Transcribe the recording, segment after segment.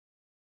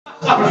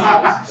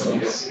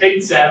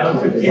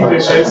8-7, 15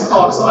 dishes.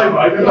 Oh, it's like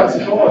right, that's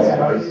the cause.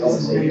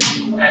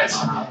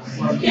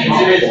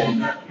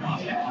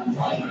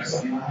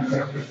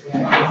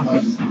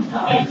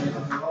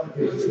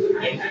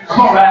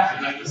 Come on, man.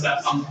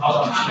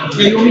 Yeah,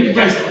 you want me to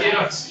break it?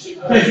 You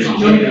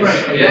want me to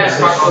break it? Yeah,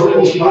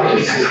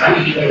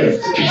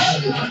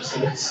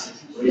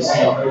 no,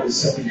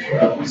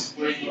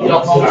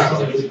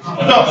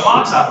 the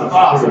Mark's at the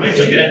bar. We need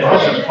to get it.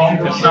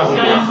 Mark's not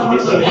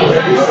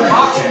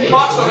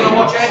going to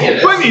watch any of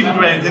this. We need to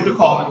raise him to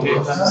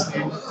commentate.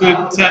 Good,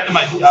 set the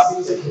mic up.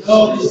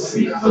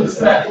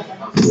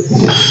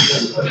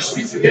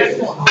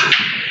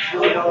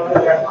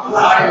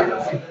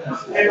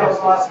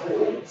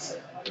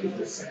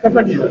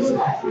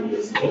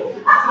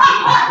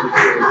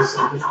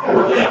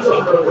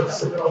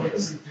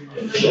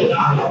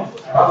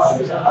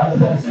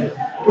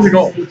 Where's it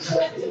go?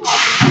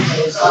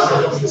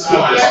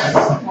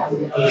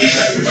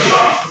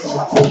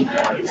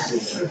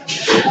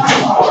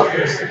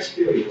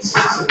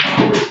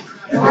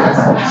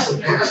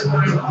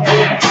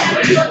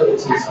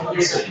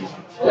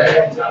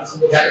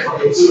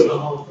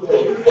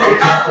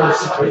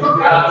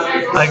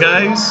 Hi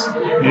guys,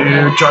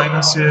 you join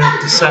us here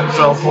at the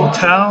Central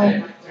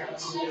Hotel.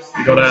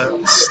 We got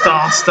a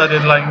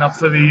star-studded lineup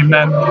for the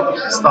evening,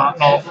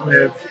 starting off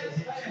with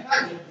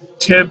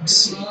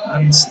Tibbs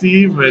and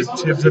Steve, with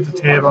Tibbs at the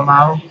table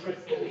now.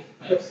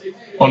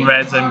 On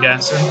Reds, I'm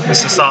guessing.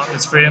 Mr.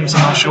 Starter's frames,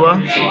 I'm not sure.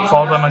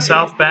 Followed by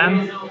myself,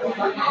 Ben,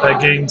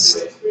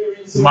 against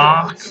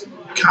Mark,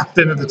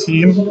 captain of the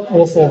team.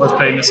 All four of us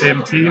playing the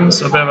same team,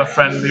 so a bit of a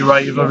friendly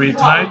rivalry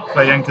tonight,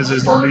 playing because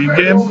there's no league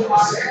game.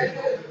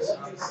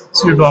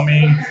 So you've got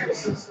me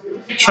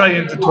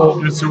trying to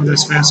talk you through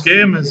this first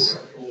game as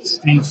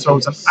Steve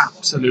throws an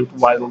absolute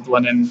wild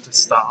one in to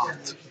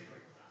start.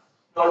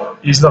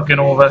 He's looking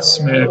over,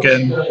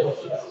 smirking,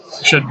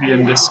 should be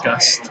in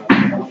disgust.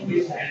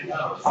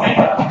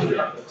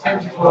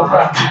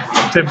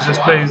 Tibbs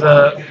just plays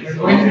a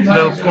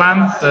little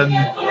plant and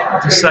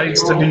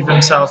decides to leave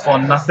himself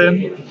on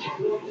nothing.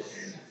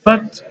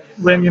 But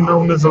when you're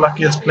known as the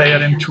luckiest player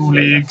in 2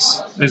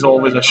 leagues, there's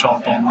always a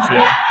shot on for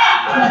you.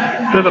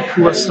 Bit of a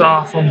poor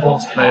start from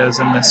both players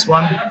in this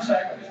one.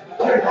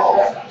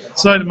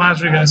 So I'd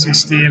imagine we're going to see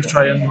Steve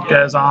try and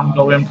get his arm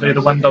going, play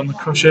the one down the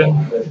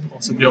cushion,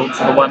 possibly out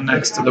for the one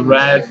next to the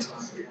red.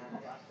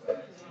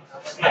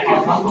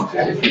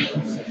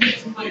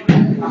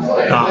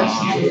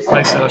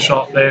 Nice little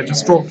shot there,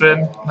 just stroked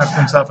in, left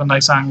himself a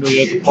nice angle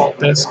here to pop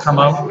this, come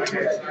out.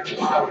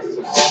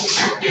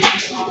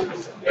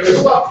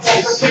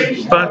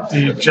 But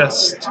he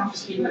just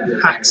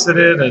hacks at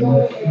it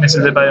and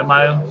misses it by a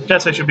mile.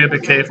 Guess I should be a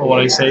bit careful what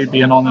I say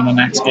being on in the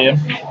next game.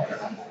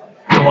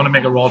 Don't want to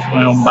make a rod for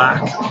my own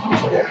back.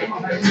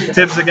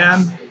 Tibbs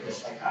again,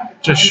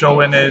 just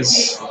showing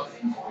his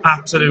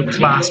absolute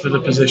class with the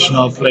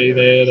positional play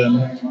there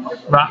and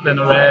rattling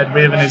a red,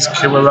 waving his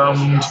cue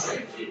around.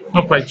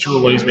 Not quite sure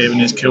what he's waving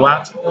his cue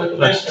at,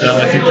 but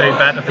if he played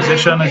better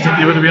position, I think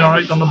he would have been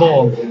alright on the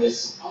ball.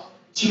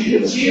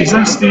 Gives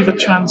then Steve a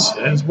chance.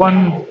 His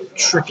one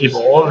tricky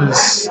ball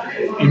is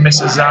he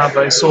misses that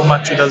by so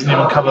much he doesn't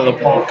even cover the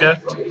pocket.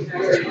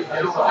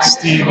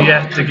 Steve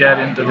yet to get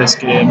into this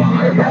game.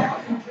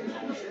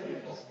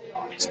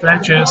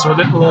 Stretching, so a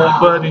little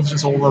awkward, he's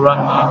just overrun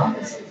now.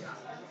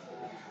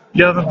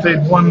 He hasn't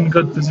played one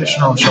good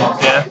positional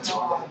shot yet.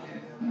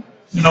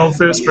 You know,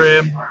 first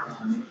frame,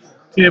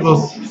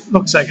 table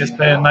looks like it's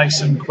playing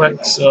nice and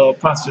quick, so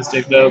perhaps just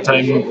take a little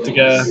time to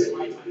get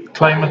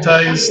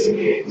acclimatized.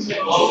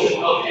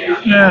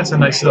 Yeah, it's a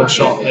nice little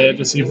shot there,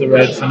 just leave the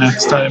red for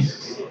next time.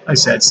 I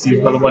said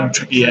Steve got the one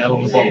tricky yellow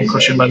on the bottom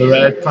cushion by the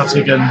red. Perhaps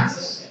he can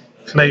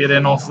play it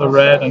in off the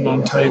red, I'm not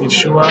entirely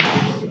sure.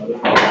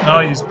 No,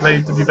 he's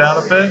played to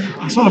develop it.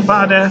 It's not a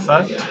bad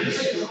effort.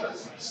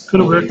 Could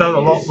have worked out a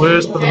lot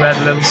worse, but the red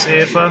a little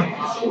safer.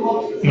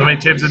 The way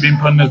Tibbs has been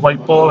putting his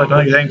white ball, I don't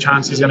think there's any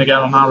chance he's going to get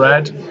on that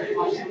red.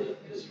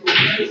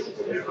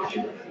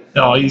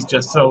 No, he's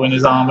just throwing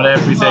his arm at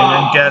everything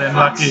and getting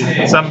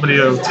lucky. Somebody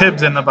with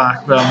Tibbs in the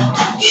background,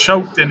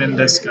 shouting in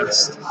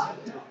disgust.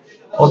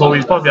 Although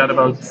he's probably had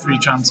about 3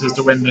 chances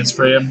to win this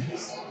frame.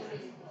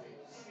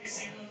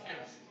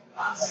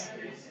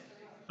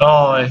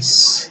 Oh,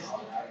 it's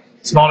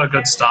not a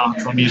good start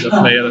from either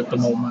player at the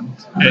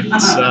moment.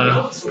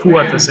 It's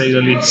poor to say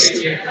the least.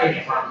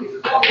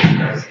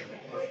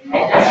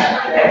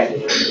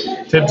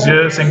 Tibbs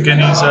here thinking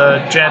he's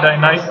a Jedi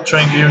Knight,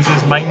 trying to use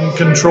his mind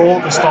control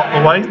to stop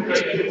the white.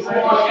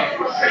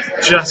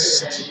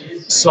 Just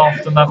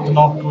soft enough to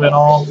not go in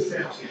off.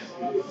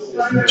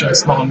 And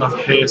just not enough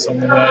pace on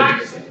the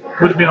red.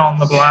 Would have been on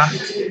the black.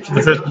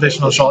 The first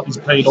positional shot he's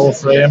played all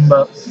frame,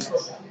 but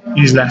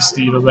he's left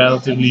Steve a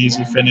relatively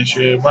easy finish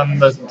here. One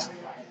that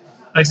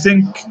I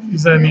think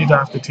he's going to need to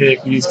have to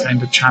take these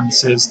kind of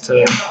chances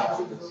to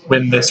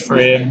win this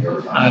frame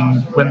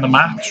and win the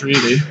match,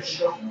 really.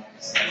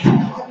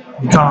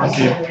 You can't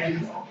keep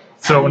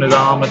throwing his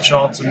arm at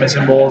shots and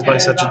missing balls by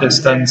such a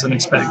distance and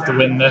expect to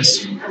win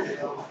this.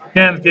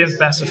 Again, the game's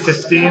best of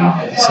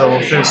 15, so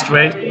first to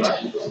 8.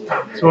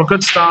 So a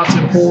good start's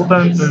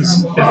important,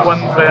 as if one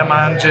player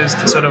manages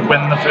to sort of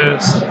win the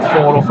first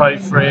 4 or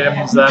 5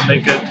 frames, then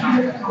they could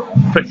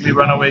quickly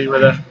run away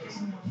with it.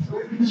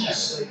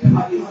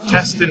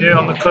 Testing here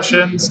on the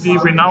cushion,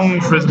 Steve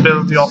renowned for his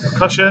ability off the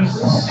cushion.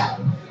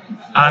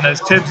 And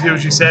as Tibbs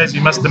usually says,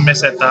 you must have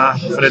missed that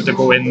for it to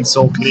go in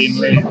so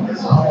cleanly.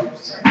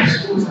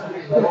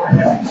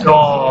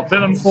 Oh, a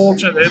bit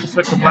unfortunate there to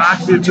flick the black.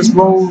 He just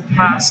rolled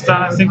past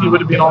that. I think he would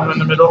have been on in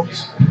the middle.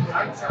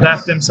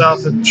 Left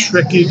himself a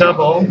tricky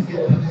double.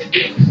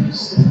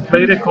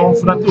 Played it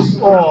confident.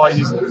 Oh,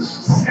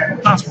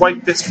 that's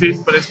wiped his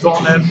feet, but it's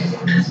gone in.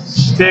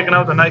 He's taken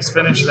out a nice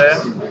finish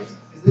there.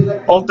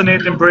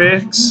 Alternating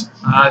breaks.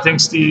 I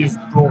think Steve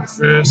broke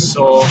first,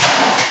 so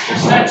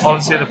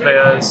obviously the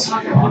players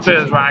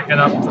racking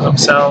up for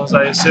themselves,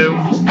 I assume.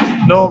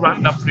 No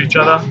racking up for each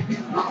other.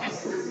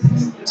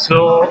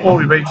 So all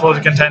we wait for is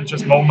a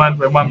contentious moment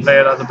when one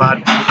player has a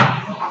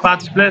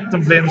bad split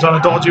and blames on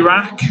a dodgy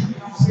rack.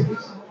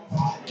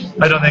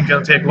 I don't think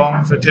it'll take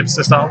long for Tibbs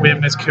to start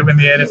waving his cue in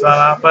the air if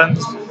that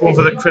happens. Going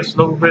for the Chris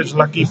Lowbridge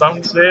lucky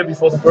bounce there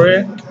before the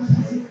break.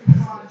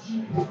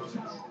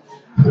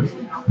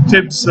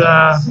 Tibbs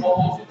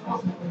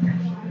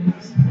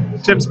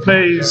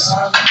plays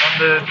on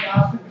the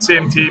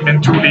same team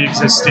in 2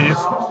 leagues as Steve.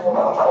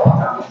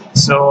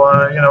 So,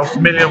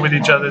 familiar with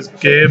each other's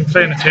game,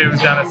 playing a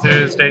Tuesday and a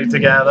Thursday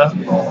together.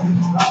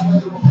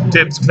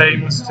 Tibbs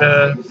claims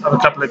to have a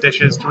couple of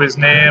dishes to his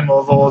name,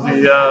 although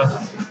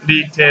the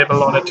league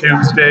table on a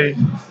Tuesday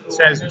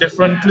says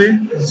differently.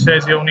 It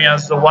says he only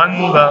has the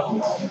one, but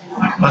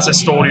that's a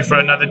story for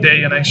another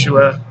day, and I'm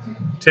sure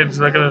Tibbs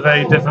will get a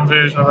very different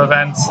version of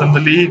events than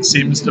the league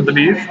seems to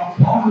believe.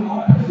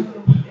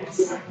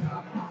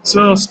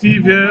 So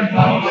Steve here,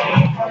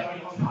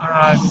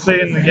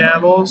 playing the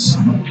yellows,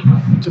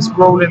 just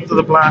roll into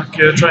the black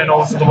here, trying to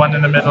offer the one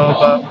in the middle,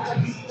 but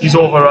he's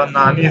overrun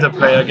that. Neither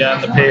player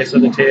getting the pace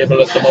of the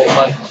table at the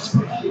moment.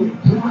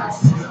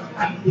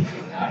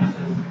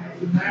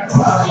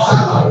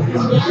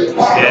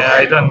 Yeah,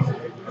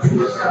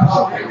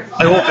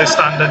 I hope this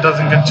standard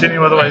doesn't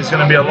continue, otherwise it's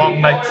going to be a long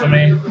night for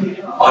me.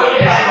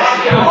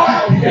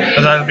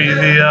 And that'll be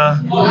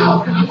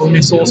the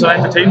only source of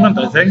entertainment,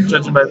 I think,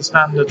 judging by the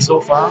standard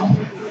so far.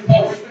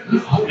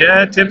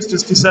 Yeah, Tibbs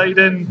just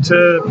deciding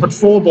to put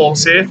 4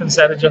 balls safe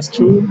instead of just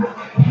 2.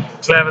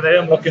 Clever there,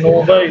 I'm looking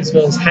over, he's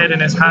got his head in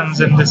his hands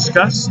in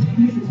disgust.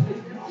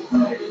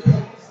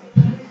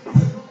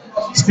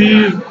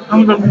 Steve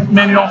hasn't got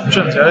many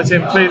options here. I'd say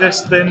play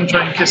this thin,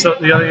 try and kiss out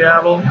the other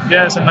yellow.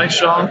 Yeah, it's a nice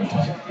shot.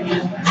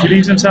 He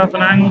leaves himself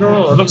an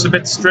angle, it looks a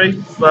bit straight,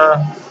 but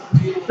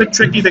a bit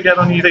tricky to get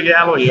on either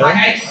yellow here,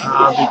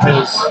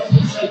 because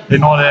they're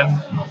not in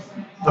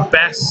the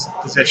best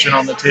position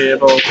on the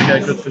table to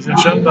get a good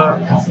position, but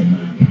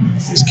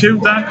he's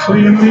cued that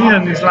cleanly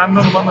and he's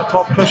landed on the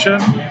top cushion.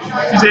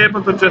 He's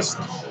able to just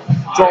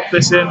drop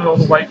this in, roll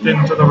the white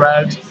into the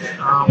red,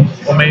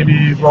 or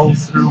maybe roll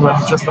through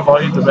and just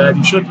avoid the red.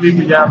 He should leave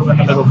the yellow in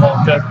the middle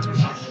pocket.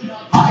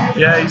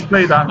 Yeah, he's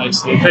played that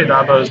nicely. He played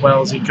that about as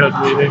well as he could,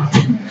 really.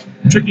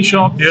 Tricky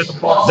shot here to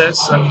pop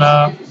this and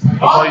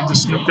avoid the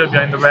snooker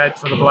behind the red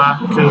for the black,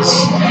 because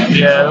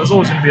yeah, it was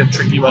always going to be a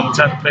tricky one. You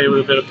had to play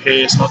with a bit of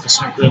pace, not the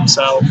snooker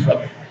himself.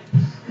 And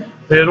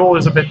they're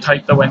always a bit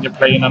tighter when you're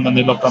playing them than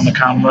they look on the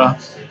camera.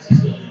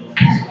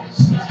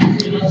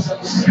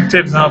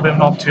 Tibbs now a bit of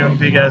an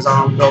opportunity to get his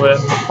arm going,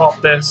 pop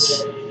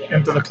this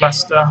into the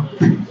cluster.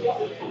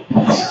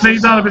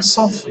 Played that a bit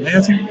softly.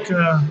 I think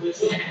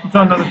we've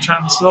got another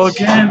chance though.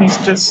 Again, he's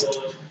just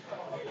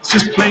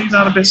played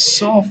that a bit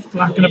soft,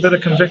 lacking a bit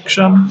of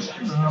conviction.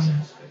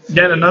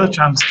 Get another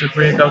chance to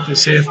break out the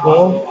safe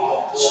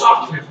ball.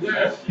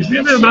 He's been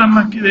a bit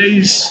unlucky there.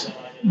 He's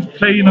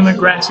played an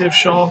aggressive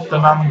shot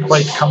and hasn't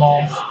quite come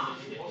off.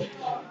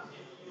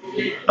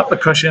 Up the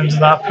cushions at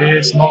that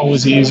pace, not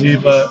always easy,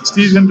 but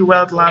Steve's going to do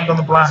well to land on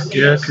the black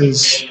here,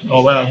 because, do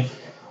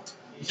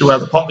well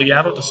to pop the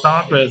yellow to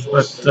start with,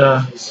 but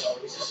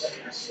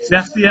he's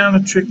left the yellow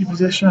in a tricky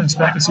position. I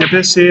expect to see a bit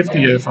of safety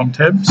here from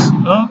Tibbs.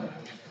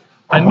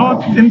 I'm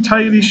not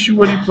entirely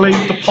sure he played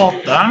the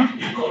pot there.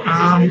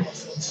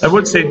 I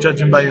would say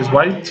judging by his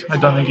white, I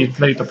don't think he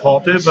played the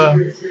pot there, but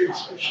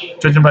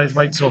judging by his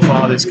white so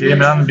far this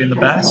game, it hasn't been the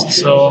best,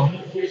 so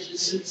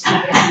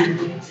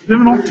bit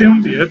of an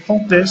opportunity here.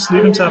 Pop this,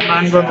 leave himself an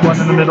angle on the one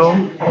in the middle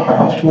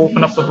to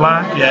open up the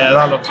black. Yeah,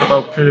 that looks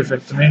about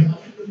perfect to me.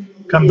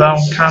 Come down,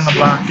 can the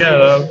black get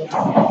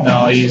out?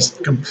 No, he's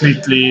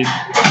completely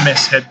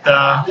mishit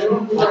there.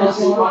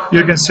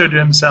 You consider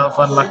himself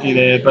unlucky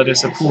there, but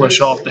it's a poor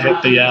shot to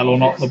hit the yellow,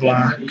 not the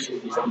black. It's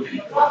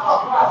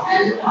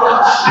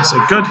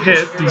a good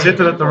hit, he's hit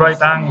it at the right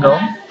angle,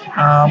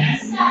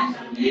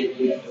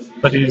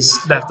 but he's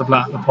left the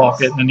black in the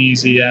pocket and an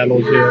easy yellow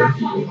here.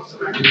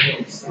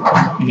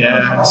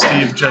 Yeah,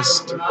 Steve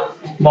just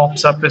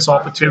mops up this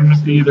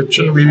opportunity that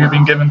shouldn't really have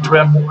been given to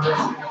him.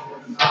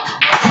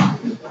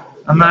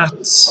 And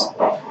that's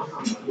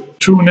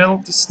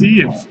 2-0 to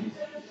Steve.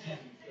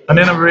 And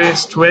in a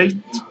race to 8,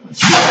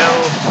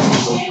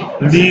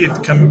 2-0 lead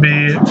can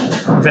be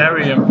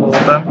very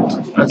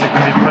important, as it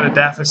can be quite a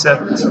deficit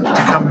to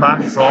come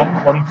back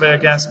from. One player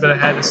gets a bit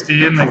ahead of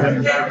steam, they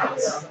can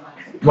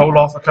roll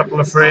off a couple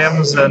of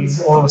frames, and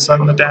all of a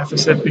sudden the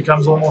deficit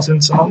becomes almost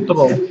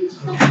insurmountable.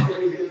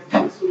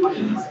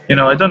 You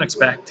know, I don't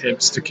expect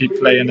Tibbs to keep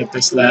playing at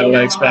this level.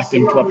 I expect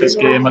him to up his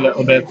game a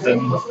little bit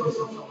and,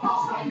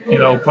 you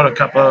know,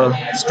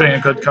 string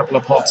a good couple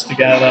of pots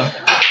together.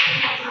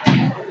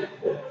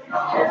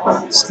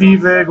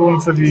 Steve there going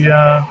for the,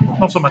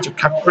 not so much a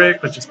cut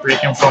break, but just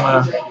breaking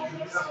from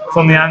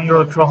the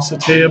angle across the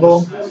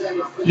table.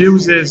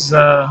 Uses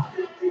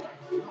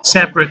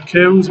separate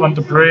cues, one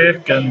to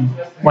break and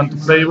one to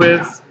play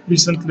with.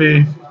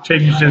 Recently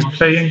changed his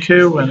playing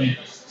cue and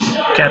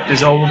kept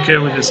his old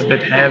cue, which is a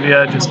bit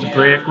heavier, just to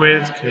break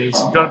with, because he's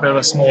got a bit of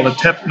a smaller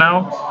tip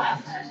now.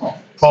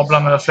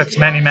 Problem that affects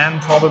many men,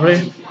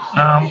 probably.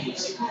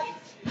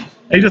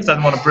 He just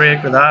doesn't want to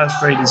break with that. He's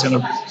afraid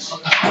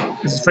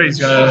he's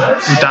going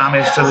to do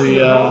damage to the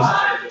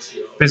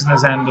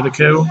business end of the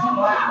cue.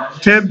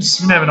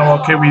 Tibbs, you never know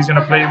what cue he's going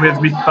to play with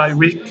week by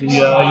week.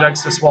 He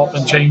likes to swap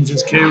and change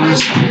his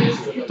cues.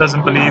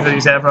 Doesn't believe that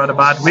he's ever had a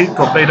bad week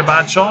or played a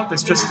bad shot.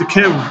 It's just the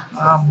cue,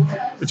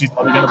 which he's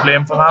probably going to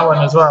blame for that one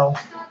as well.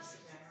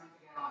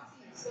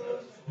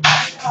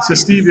 So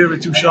Steve here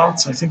with 2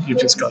 shots. I think you've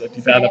just got to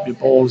develop your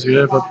balls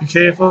here, but be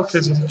careful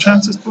because there's a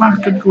chance this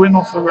black could go in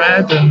off the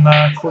red and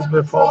cause a bit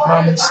of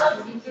problems.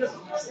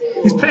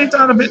 He's played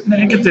that a bit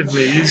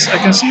negatively. I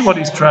can see what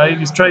he's tried.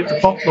 He's tried to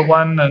pop the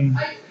one and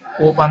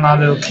open that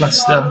little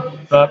cluster,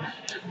 but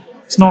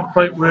it's not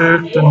quite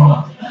worked, and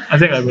I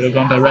think I would have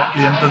gone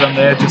directly into them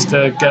there just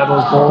to get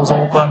those balls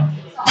open.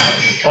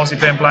 Obviously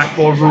playing black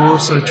ball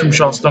rules, so the 2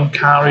 shots don't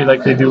carry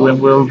like they do in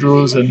world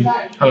rules and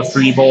have a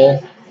free ball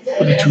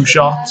for the 2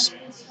 shots.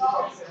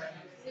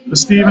 But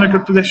Steve in a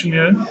good position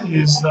here.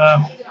 He's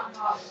got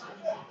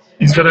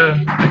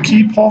a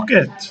key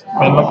pocket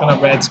when looking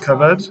at red's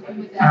covered.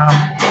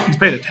 He's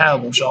played a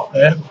terrible shot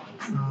there.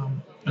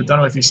 I don't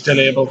know if he's still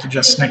able to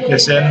just snick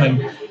this in,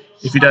 and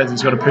if he does,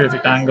 he's got a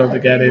perfect angle to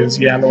get his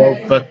yellow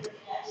out, but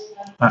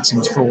that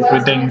seems fraught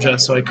with danger,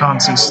 so I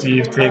can't see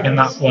Steve taking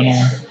that one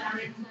on.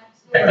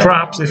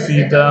 Perhaps if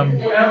he'd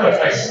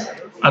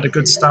had a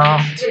good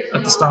start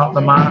at the start of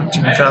the match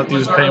and he felt he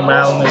was playing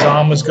well and his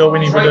arm was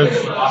going, he would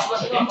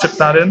have tipped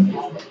that in.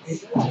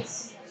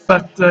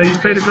 But he's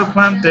played a good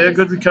plant there,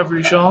 good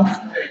recovery shot.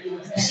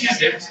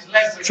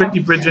 Tricky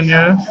bridging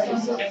here.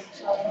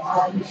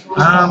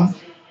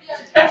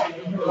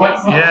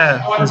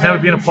 Yeah, there's never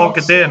been a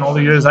pocket there in all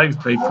the years I've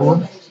played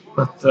pool,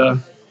 but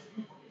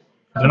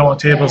I don't know what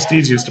table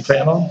Steve's used to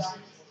playing on.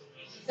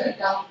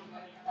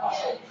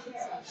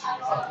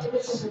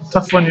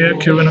 Tough one here,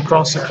 queuing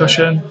across the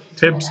cushion.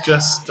 Tibbs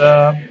just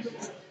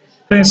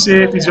playing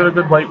safe. He's got a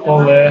good white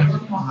ball there.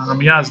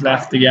 He has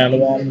left the yellow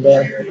one,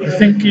 but I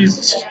think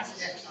he's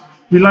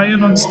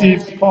relying on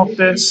Steve to pop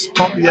this,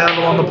 pop the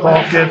yellow on the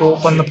pocket,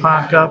 open the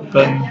pack up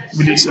and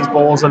release his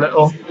balls a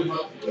little.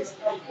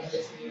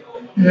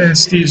 Yeah,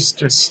 Steve's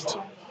just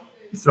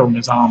thrown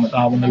his arm at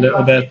that one a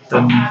little bit,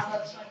 and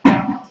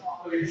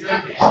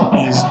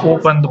he's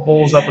opened the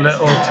balls up a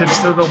little. Tibbs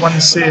still got one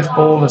safe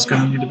ball that's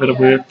going to need a bit of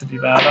work to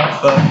develop,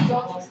 but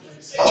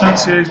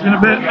chance here, he's been a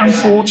bit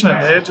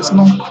unfortunate there, just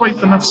not quite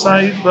enough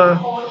side,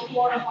 but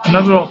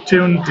another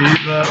opportunity,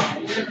 but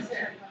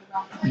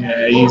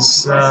yeah,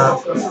 he's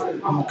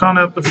can't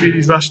help but feel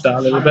he's rushed that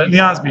a little bit, and he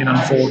has been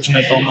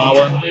unfortunate on that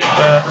one,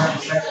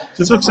 but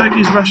it looks like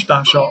he's rushed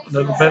that shot a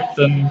little bit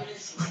and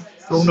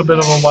thrown a bit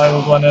of a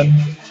wild one in,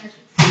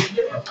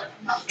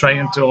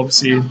 trying to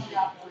obviously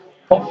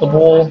pop the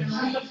ball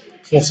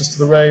closest to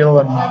the rail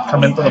and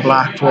come into the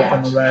black to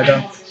open the red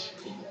up.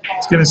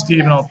 It's giving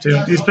Steve an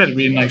opportunity. He's played a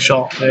really nice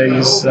shot there.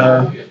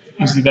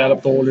 He's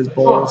developed all his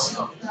balls.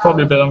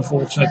 Probably a bit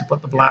unfortunate to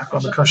put the black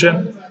on the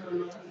cushion,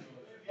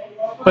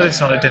 but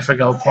it's not a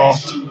difficult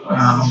pot.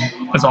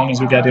 As long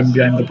as we get him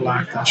behind the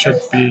black, that should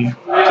be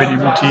pretty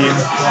routine.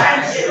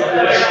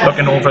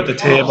 Looking over at the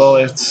table,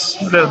 it's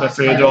a little bit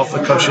further off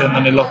the cushion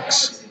than it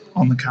looks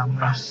on the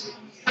camera.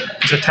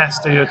 It's a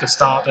tester here to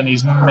start, and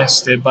he's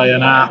missed it by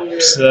an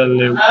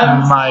absolute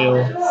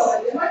mile.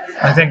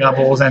 I think our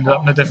ball's ended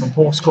up in a different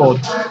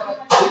postcode.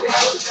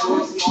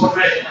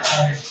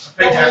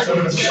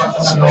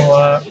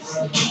 So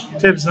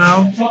Tibbs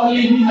now,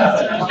 he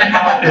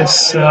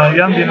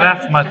hasn't been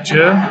left much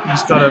here.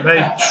 He's got a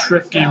very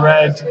tricky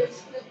red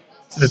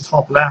to the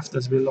top left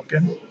as we're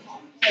looking.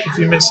 If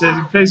he misses,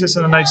 he plays this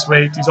in a nice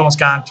weight, he's almost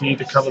guaranteed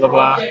to cover the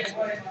black.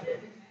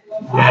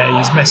 Yeah,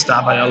 he's missed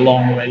that by a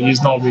long way.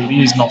 He's not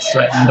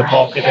threatened the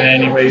pocket in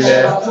any way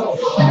there.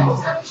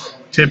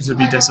 Tibbs would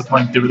be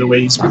disappointed with the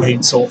way he's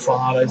played so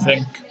far, I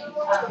think.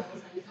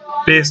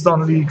 Based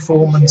on league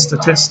form and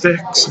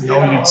statistics,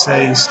 you'd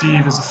say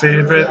Steve is the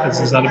favourite, as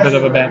he's had a bit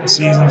of a better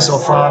season so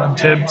far than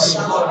Tibbs.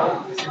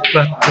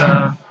 But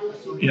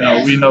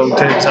we know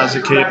Tibbs has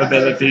the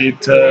capability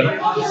to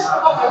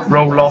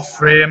roll off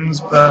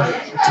frames, but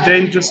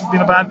today's just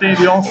been a bad day at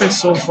the office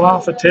so far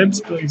for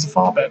Tibbs, but he's a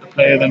far better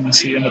player than we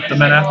see him at the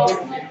minute.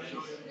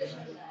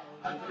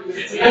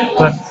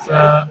 But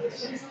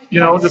you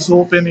know, just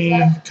hoping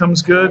he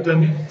comes good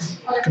and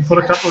can put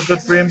a couple of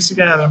good frames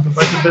together and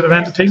provide a bit of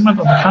entertainment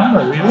on the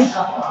camera, really.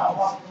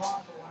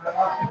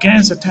 Again,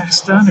 it's a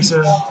tester, and it's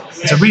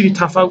a really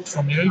tough out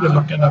from you. You're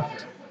looking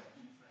at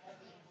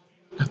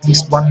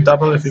least one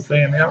double if you're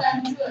playing out.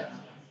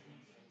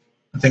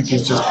 I think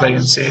he's just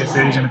playing safe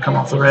here. He's going to come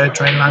off the red,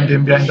 try and land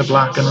in behind the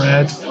black and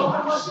red.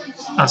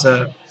 That's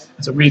a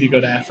really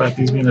good effort.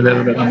 He's been a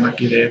little bit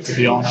unlucky there, to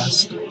be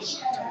honest.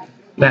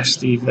 Let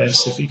Steve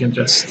this, if he can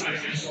just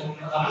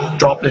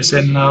drop this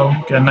in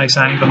now, get a nice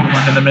angle on the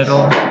one in the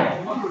middle.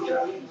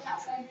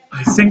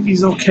 I think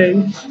he's okay.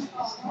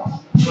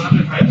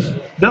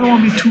 Don't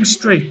want to be too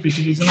straight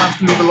because he's going to have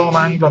to leave a lot of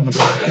angle on the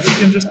black. If he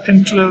can just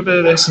pinch a little bit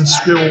of this and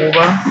screw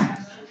over,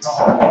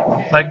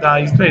 like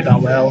that, he's played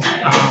that well.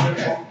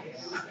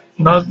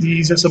 Not the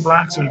easiest of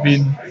blacks would have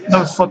been,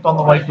 another foot on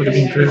the white would have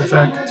been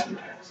perfect.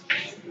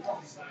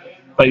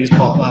 But he's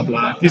popped that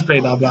black. He's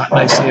played that black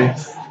nicely.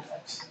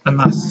 And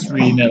that's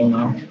 3-0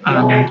 now.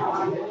 And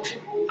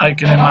I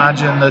can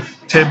imagine that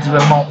Tibbs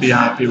will not be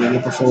happy with the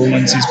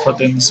performance he's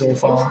put in so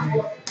far.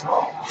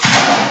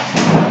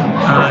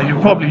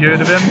 You've probably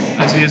heard of him,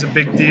 as he is a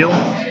big deal.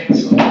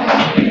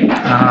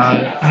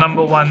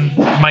 #1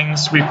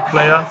 minesweep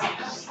player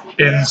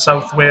in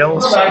South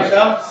Wales.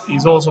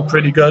 He's also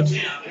pretty good.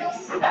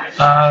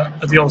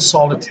 The old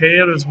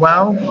solitaire as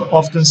well,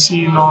 often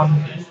seen on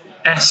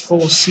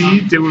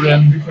S4C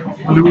during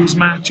blues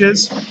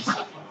matches.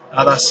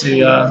 That's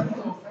the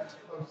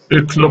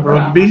Club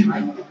Rugby.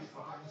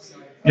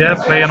 Yeah,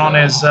 playing on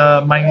his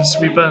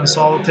minesweeper and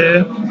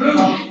solitaire.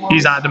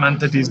 He's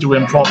adamant that he's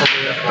doing proper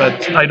work,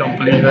 but I don't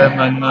believe him,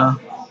 and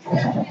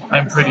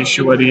I'm pretty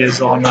sure he is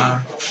on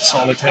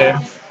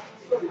solitaire.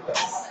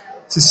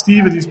 So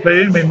Steve, as he's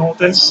playing, you may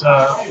notice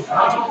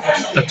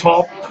the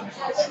top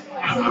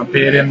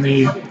bearing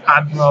the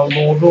Admiral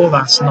logo.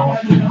 That's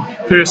not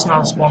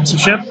personal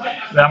sponsorship.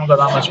 They haven't got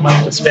that much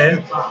money to spare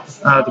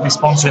to be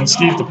sponsoring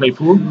Steve to play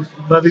pool.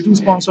 But they do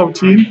sponsor our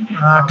team.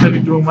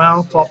 Currently doing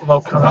well, top of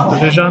our current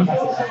division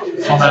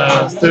on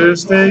a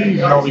Thursday.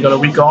 You know, we got a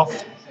week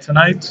off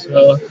tonight.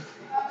 So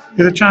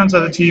there's a chance that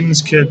the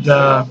teams could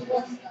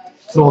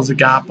close the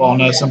gap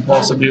on us and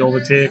possibly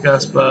overtake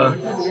us. But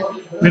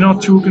we're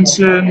not too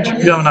concerned.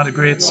 We haven't had a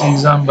great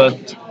season,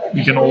 but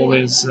we can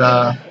always...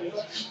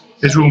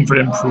 there's room for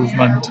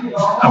improvement,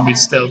 and we're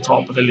still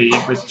top of the league,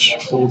 which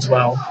bodes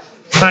well.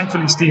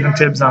 Thankfully, Steve and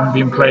Tibbs haven't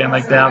been playing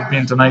like they have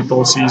been tonight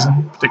all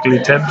season,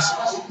 particularly Tibbs.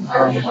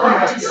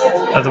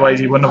 Otherwise,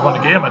 he wouldn't have won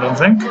the game, I don't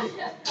think.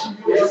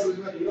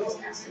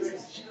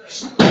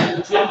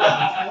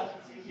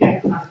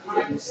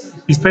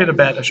 He's played a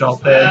better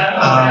shot there.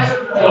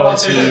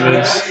 Obviously,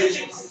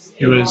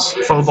 he was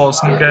full ball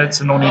snookered,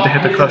 so no need to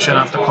hit the cushion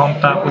after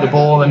contact with the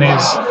ball, and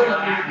he's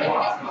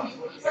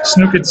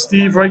snookered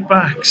Steve right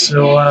back.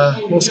 So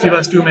all Steve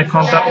has to do make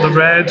contact with the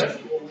red,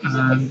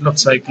 and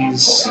looks like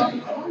he's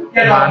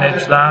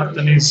managed that,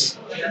 and he's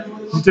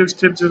gives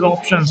Tibbs his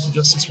options to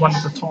just this one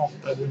at the top.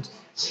 And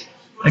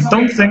I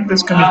don't think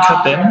this can be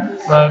cut in,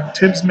 but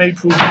Tibbs may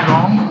prove me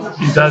wrong.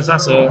 He does.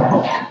 That's a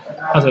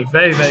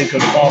very, very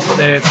good offer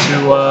there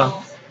to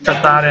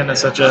cut that in at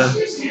such a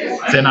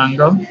thin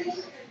angle.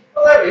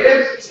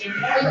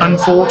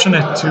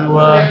 Unfortunate to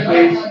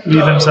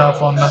leave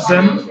himself on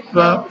nothing,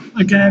 but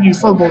again, he's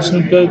full ball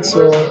snookered,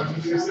 so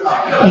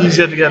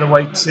easier to get a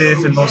white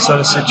safe in those sort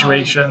of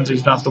situations. He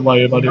doesn't have to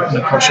worry about it in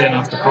the cushion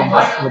after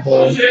contact with the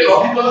ball.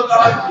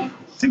 I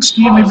think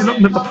Steve may be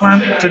looking at the plan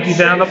to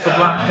develop the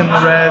black and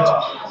the red.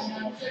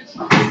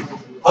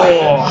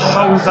 Oh,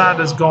 how that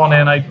has gone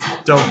in, I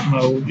don't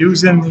know.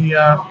 Using the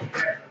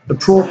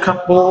Pro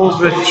Cup balls,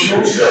 which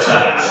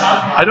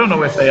I don't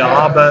know if they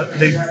are, but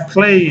they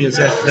play as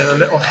if they're a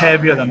little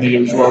heavier than the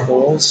usual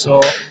balls.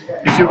 So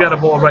if you get a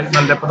ball right in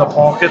the lip of the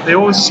pocket, they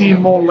always seem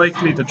more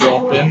likely to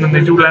drop in, and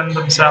they do lend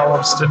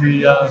themselves to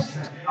the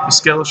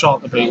skill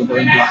shot available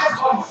in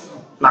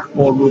black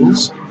ball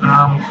rules.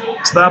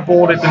 So that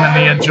ball hit him in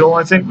the edge jaw.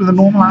 I think with a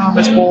normal arm,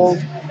 this ball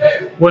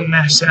wouldn't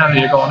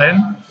necessarily have gone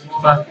in,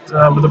 but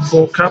with the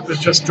Pro Cup, it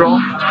just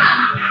dropped.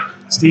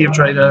 Steve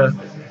tried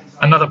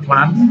another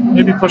plan,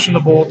 maybe pushing the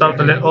ball out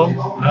a little,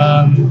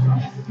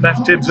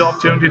 left Tibbs the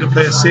opportunity to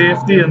play a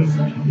safety, and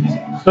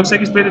looks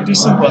like he's played a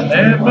decent one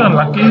there, but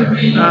unlucky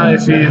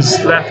if he's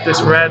left this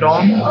red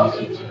on.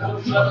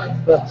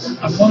 But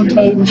I'm not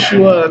entirely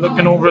sure,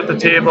 looking over at the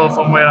table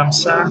from where I'm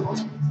sat,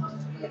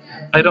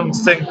 I don't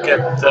think it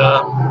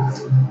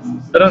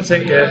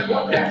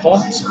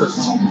pops, but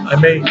I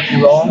may be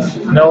wrong.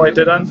 No, I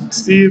didn't.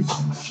 Steve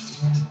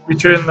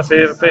returning the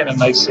favour, playing a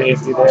nice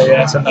safety there.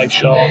 Yeah, it's a nice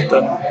shot,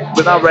 and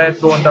with that red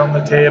going down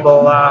the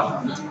table,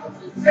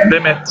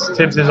 limits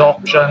Tibbs'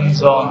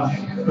 options on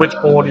which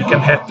board he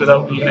can hit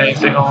without leaving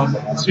anything on.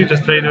 So he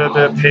just played with a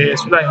bit of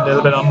pace, relying a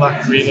little bit on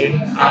luck really.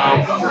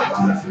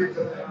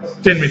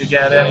 Didn't really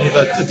get any,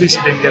 but at least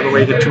he didn't give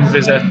away the 2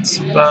 visits.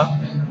 But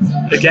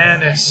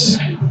again, it's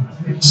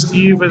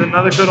Steve with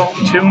another good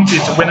opportunity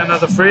to win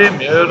another frame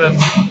here, and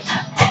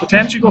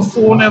potentially go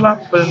 4-0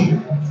 up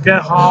and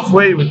get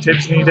halfway with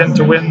Tibbs needing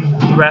to win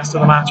the rest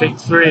of the match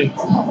 8-3.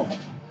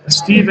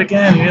 Steve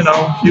again, you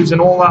know, using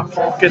all that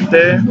pocket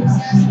there.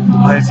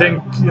 I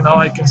think, you know,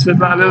 I consider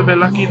that a little bit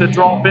lucky to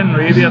drop in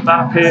really at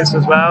that pace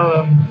as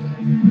well.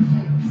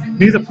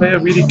 Neither player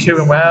really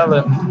queuing well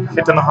and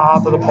hitting the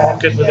heart of the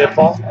pocket with their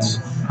pots.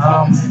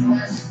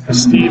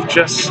 Steve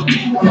just,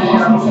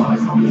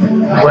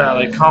 well,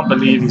 I can't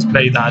believe he's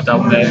played that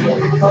down there.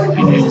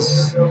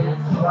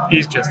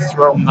 He's just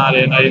thrown that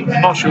in. I'm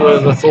not sure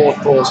of the thought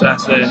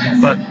process there,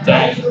 but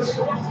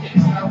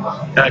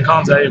I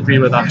can't say I agree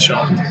with that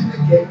shot.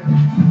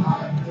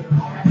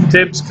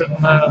 Tibbs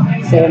couldn't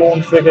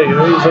forlorn figure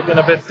here. He's looking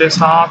a bit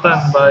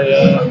disheartened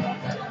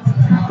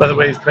by the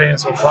way he's playing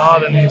so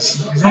far, and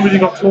he's not really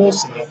got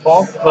close to that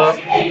pot,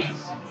 but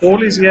all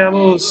his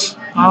yellows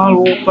are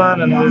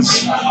open and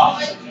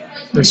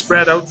they're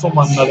spread out from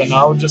one another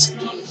now. Just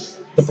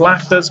the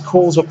black does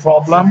cause a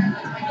problem.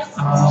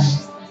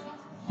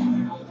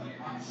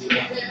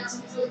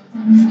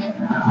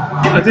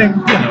 I think,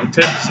 you know,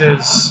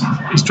 Tibbs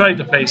he's tried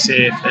to play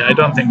safe there. I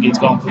don't think he's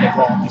gone for the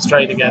pot. He's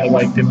tried to get a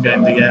white and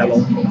get the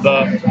yellow.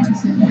 But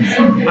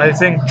I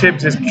think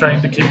Tibbs is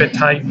trying to keep it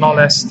tight, not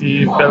let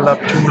Steve build up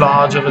too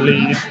large of a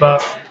lead.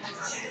 But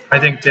I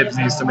think Tibbs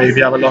needs to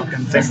maybe have a look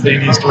and think that he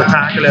needs to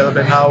attack a little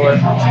bit now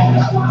and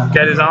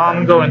get his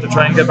arm going to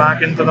try and get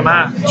back into the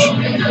match.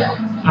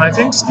 And I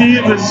think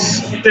Steve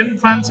didn't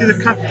fancy the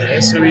cut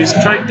there, so he's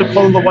tried to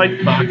pull the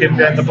white back and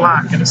get the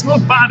black. And it's not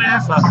a bad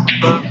effort,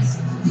 but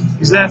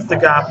he's left the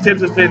gap.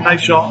 Tibbs has played a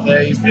nice shot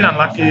there. He's been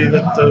unlucky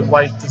that the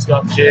white has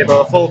got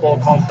cable, full ball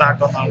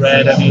contact on that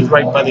red, and he's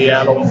right by the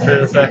yellow and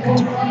perfect.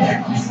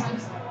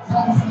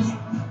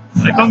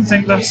 I don't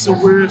think that's the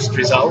worst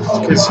result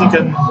because he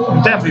can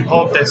definitely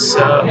pot this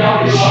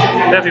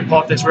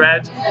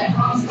red.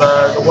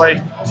 The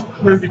white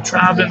will be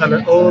travelling a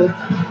little.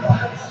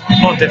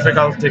 Not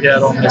difficult to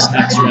get on this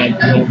next red.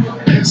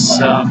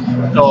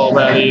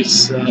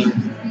 He's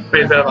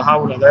played a bit of a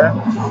howler there.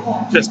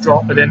 Just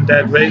drop it in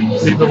dead weight,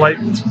 leave the white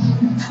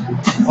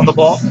on the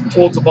bottom,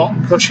 towards the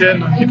bottom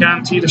cushion, and you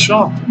guarantee the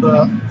shot.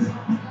 But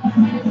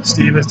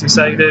Steve has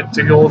decided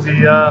to go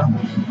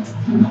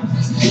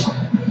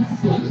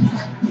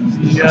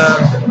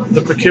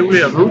the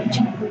peculiar route,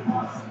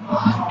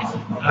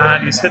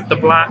 and he's hit the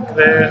black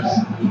there.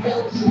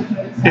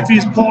 If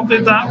he's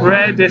potted that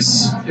red,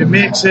 it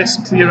makes this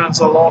clearance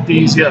a lot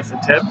easier for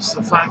Tibbs.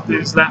 The fact that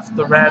he's left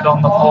the red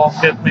on the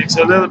pocket makes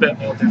it a little bit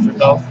more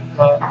difficult.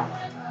 But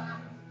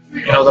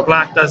you know, the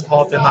black does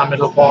pot in that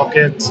middle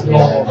pocket.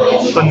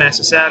 Don't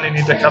necessarily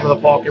need to cover the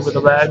pocket with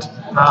the red.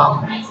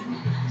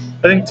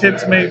 I think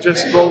Tibbs may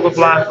just roll the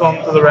black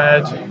onto the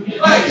red,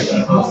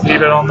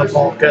 leave it on the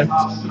pocket.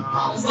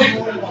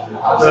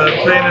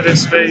 Playing it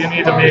this way, you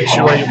need to make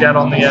sure you get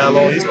on the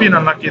yellow. He's been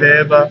unlucky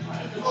there, but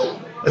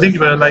I think he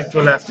would have liked to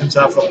have left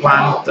himself a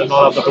plant and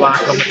not have the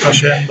black on the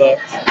cushion, but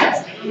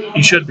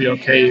he should be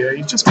okay here.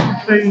 He's just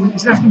got to play,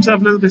 he's left himself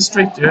a little bit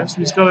straight here, so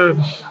he's got to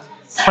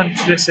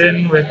punch this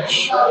in,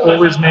 which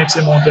always makes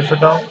it more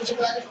difficult.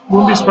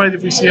 Wouldn't be surprised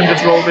if we see him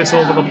just roll this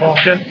over the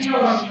pocket.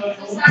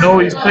 No,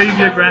 he's played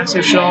the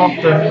aggressive shot,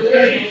 and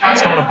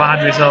it's not a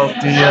bad result.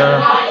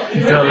 He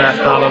could have left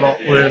that a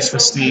lot worse for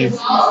Steve.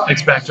 I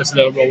expect just a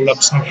little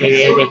roll-up snooker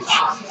here, which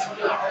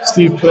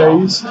Steve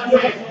plays.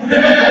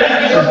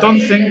 I don't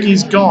think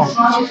he's got,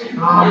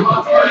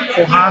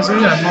 or has he?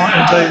 I'm not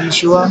entirely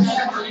sure.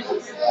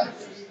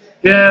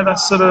 Yeah,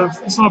 it's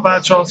not a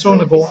bad shot. Throwing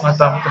the gauntlet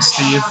down to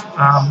Steve.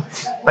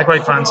 I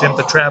quite fancy him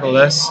to treble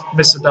this.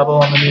 Miss the double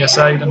on the near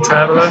side and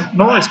treble it.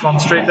 No, it's gone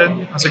straight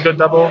in. That's a good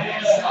double.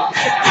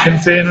 In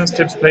fairness,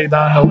 Tibbs played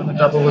that knowing the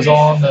double was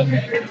on,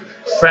 and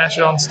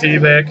pressure on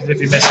Steve there, because if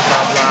he misses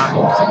that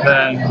black,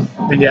 then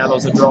the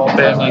yellows are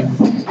dropping,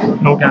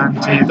 and no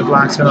guarantee the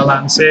black's going to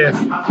land safe.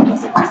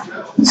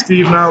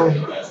 Steve now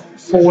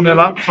 4-0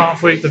 up,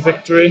 halfway to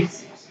victory.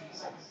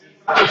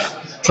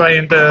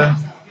 Trying to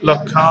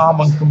look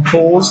calm and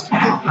composed,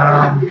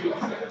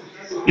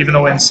 even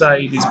though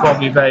inside he's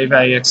probably very,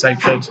 very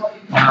excited.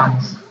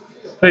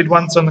 Played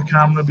once on the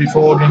camera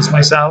before against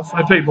myself.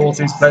 I played both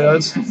these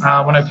players.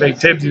 When I played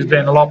Tibbs, he was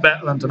playing a lot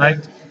better than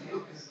tonight.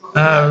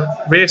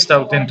 Raced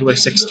out into a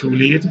 6-2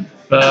 lead,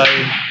 but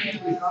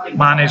I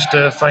managed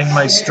to find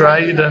my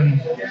stride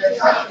and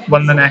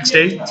won the next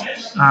 8.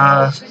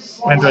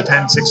 Went to a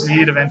 10-6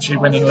 lead, eventually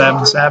winning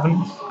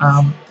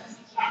 11-7.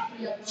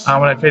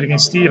 When I played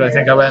against Steve, I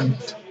think I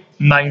went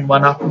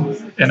 9-1 up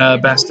in a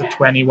best of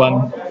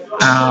 21.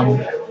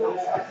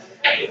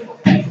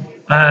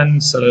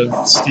 And sort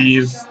of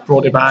Steve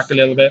brought it back a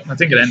little bit. I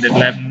think it ended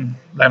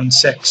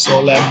 11-6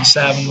 or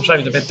 11-7, which I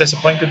was a bit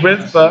disappointed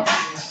with, but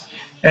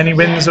any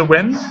win's a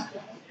win.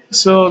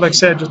 So, like I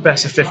said, just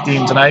best of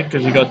 15 tonight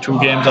because we got 2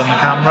 games on the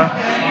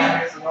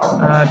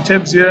camera.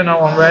 Tibbs here now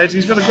on reds.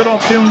 He's got a good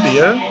opportunity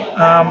here.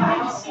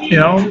 You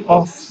know,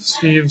 off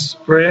Steve's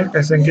break.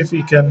 I think if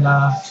he can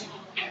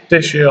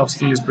this year off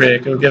Steve's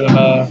break. It'll give him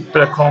a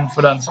bit of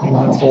confidence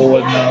moving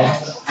forward now.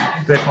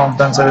 A bit of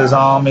confidence that his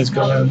arm is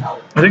going.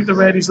 I think the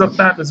red he's looked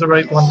at is the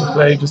right one to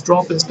play. Just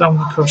drop this down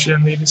the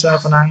cushion, leave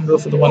yourself an angle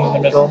for the one in the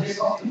middle.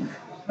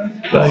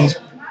 But he's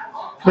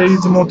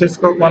played the more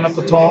difficult one at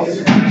the top.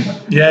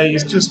 Yeah,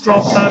 he's just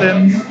dropped that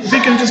in. If he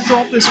can just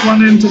drop this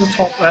one into the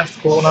top left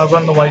corner,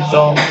 run the white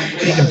dog,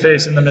 he can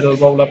face in the middle,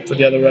 roll up for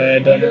the other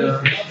red.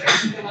 And,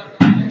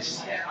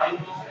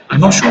 I'm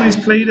not sure he's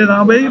played it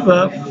that way,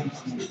 but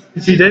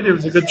if he did, it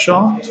was a good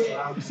shot.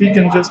 If he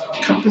can just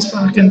cut this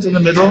back into the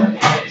middle.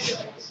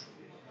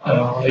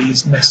 Oh,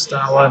 he's missed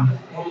that one.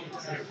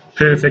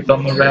 Perfect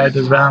on the red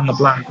as well, and the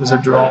black was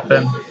a drop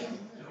in.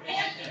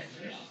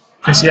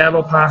 This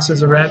yellow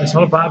passes a red. It's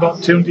not a bad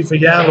opportunity for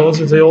yellows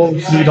as they all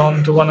lead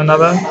on to one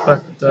another,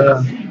 but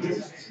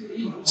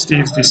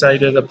Steve's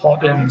decided the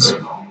pot-in's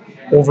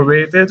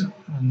overrated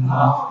and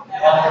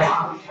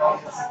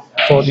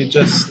thought he'd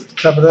just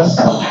cover it.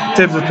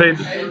 Tibbs has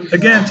played,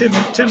 again,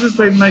 Tibbs has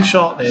played a nice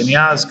shot there, and he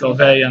has got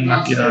very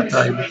unlucky that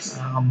time.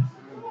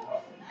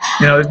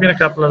 You know, there's been a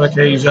couple of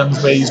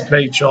occasions where he's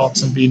played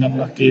shots and been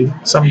unlucky.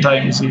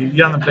 Sometimes he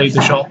hasn't played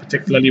the shot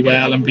particularly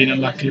well and been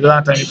unlucky, but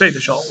that time he played the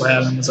shot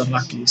well and was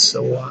unlucky.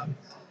 So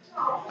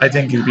I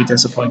think he'll be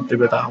disappointed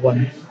with that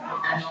one.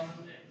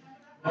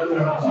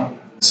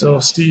 So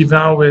Steve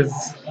now with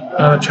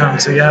a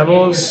chance of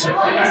yellows.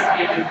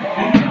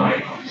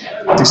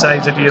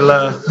 Decides that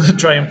he'll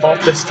try and pop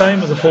this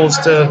time as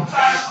opposed to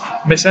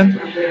missing.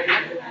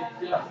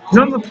 He's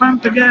on the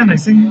plant again. I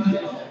think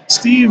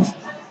Steve,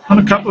 on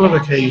a couple of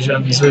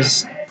occasions,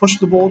 has pushed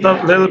the ball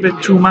out a little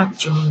bit too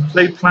much and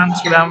played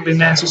plants where they haven't been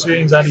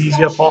necessary. He's had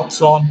easier pots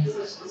on.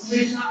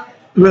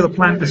 With a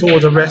plant, it's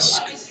always a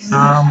risk.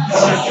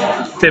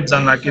 Tibbs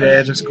unlucky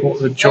there, just caught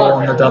the jaw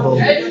on the double.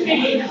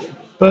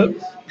 But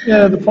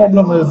yeah, the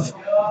problem with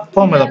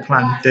a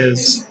plant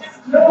is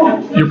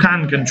you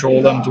can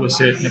control them to a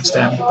certain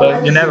extent,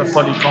 but you're never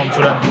fully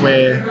confident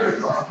where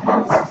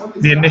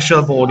the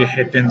initial ball you're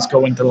hitting is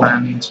going to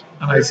land.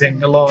 And I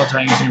think a lot of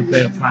times when you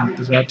play a plant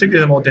as well,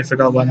 particularly the more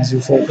difficult ones,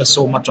 you focus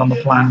so much on the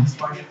plant,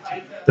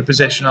 the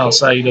positional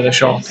side of the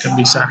shot can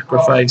be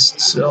sacrificed.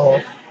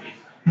 So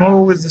not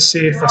always the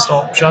safest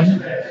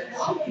option.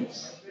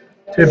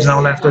 Tibbs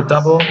now left a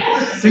double.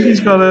 I think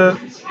he's got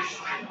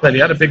well, he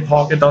had a big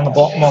pocket down the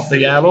bottom of the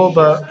yellow,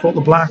 but caught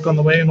the black on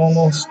the way and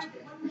almost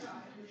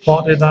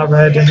potted that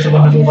red into the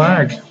middle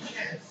bag.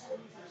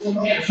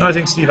 No, I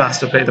think Steve has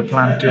to play the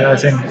plant here. I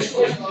think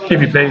if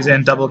he plays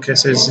in double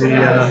kisses the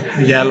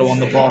yellow on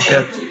the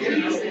pocket,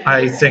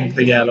 I think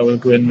the yellow will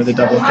go in with a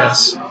double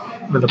kiss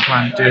with the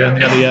plant here, and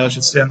the other yellow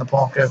should stay in the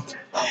pocket.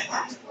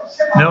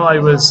 No, I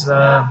was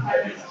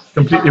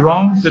completely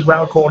wrong. Did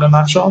well calling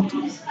that shot.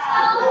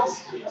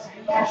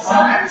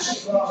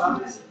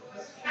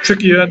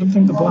 Tricky here. I don't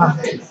think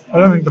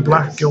the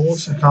black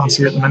goes. I can't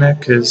see it at the minute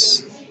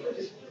because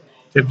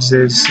Tibbs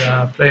is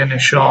playing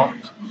his shot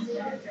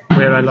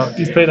where I look.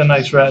 He's played a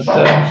nice red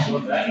there.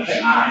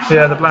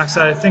 Yeah, the black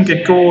side, I think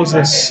it goes,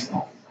 it's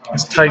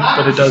tight,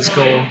 but it does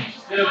go.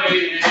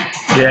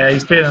 Yeah,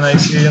 he's played a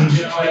nice game.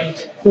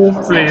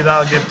 Hopefully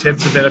that'll give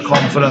Tibbs a bit of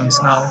confidence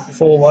now.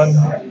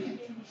 4-1.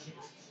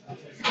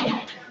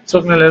 He's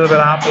looking a little bit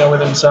happier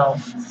with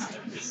himself.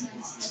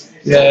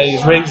 Yeah,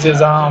 he's raised his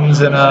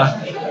arms in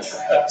a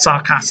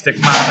sarcastic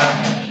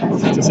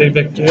manner to say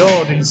victory.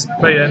 Oh, he's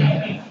playing.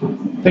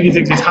 I think he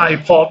thinks he's Harry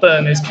Potter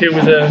and his cue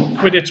with a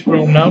Quidditch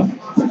broom now.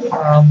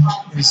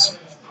 He's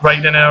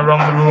riding it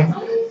around the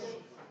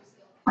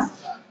room.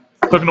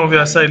 Looking over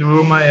the other side of the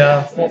room, my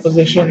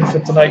opposition for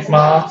tonight,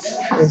 Mark,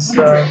 is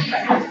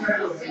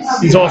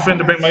he's offering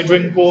to bring my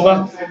drink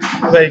over.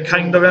 Very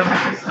kind of him.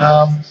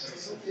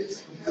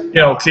 You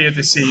know, clear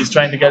to see he's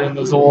trying to get in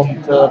the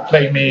zone to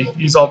play me.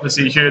 He's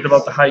obviously heard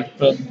about the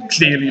hype and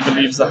clearly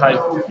believes the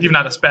hype. Even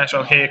had a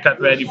special haircut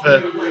ready for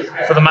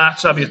the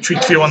match. That'll be a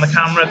treat for you on the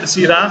camera to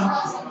see that.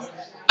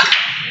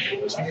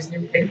 His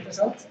new paint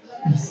result.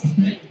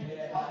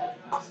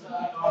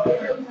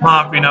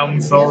 Mark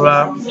renowned for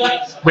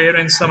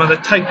wearing some of the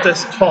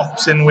tightest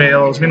tops in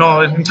Wales. We're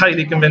not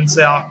entirely convinced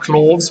they are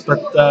clothes,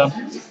 but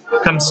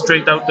come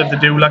straight out of the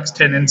Dulux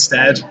tin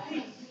instead.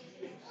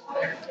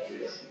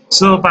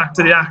 So back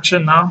to the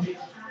action now.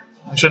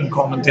 I shouldn't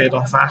commentate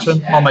on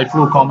fashion. On my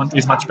pro commentary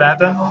is much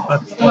better,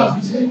 but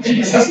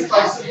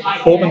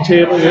open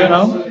table here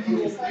now.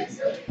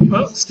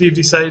 Well, Steve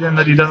deciding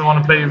that he doesn't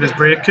want to play with his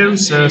break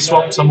cues, so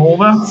swaps them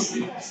over.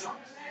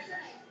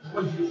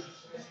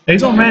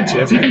 He's on red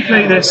here. If he can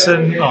play this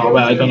and oh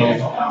well, I don't know.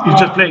 He's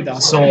just played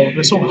that, so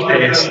there's so much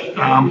pace.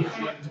 I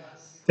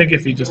think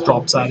if he just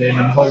drops that in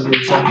and holds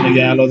on the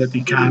yellow that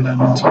he can,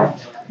 and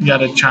he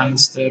had a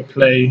chance to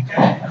play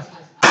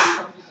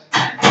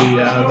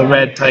the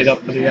red tied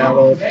up with the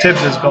yellow. Tibbs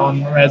has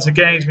gone reds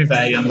again. He's been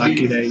very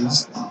unlucky there.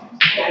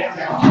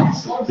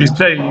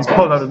 He's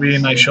pulled out a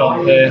really nice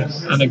shot there,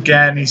 and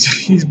again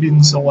he's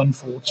been so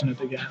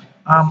unfortunate again.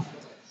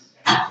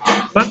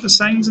 But the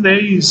signs are there.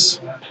 He's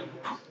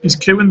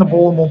cueing the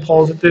ball more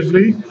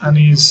positively, and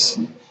he's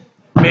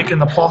making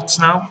the pots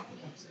now.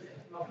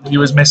 He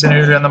was missing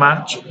earlier in the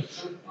match.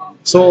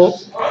 So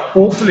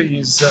hopefully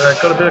he's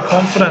got a bit of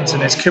confidence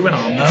in his queuing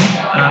arm now,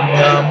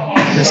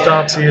 and we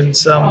start seeing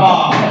some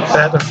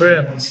better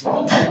frames.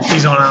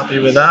 He's not happy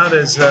with that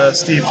as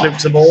Steve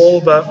flukes the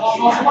ball, but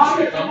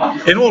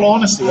in all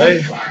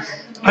honesty,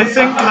 I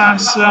think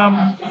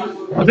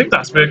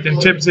that's worked in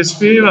Tibbs'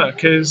 favour,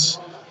 because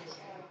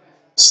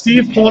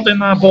Steve put in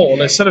that ball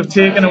instead of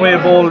taking away a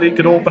ball he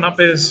could open up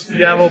his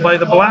yellow by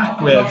the black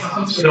with.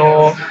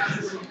 So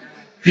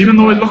even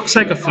though it looks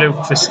like a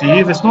fluke for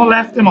Steve, it's not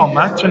left him on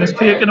match, and it's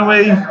taken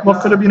away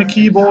what could have been a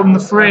key ball in the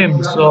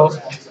frame. So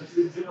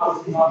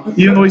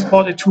even though he's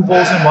potted 2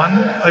 balls in one,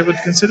 I would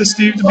consider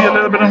Steve to be a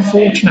little bit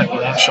unfortunate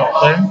with that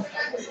shot there.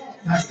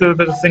 I have to do a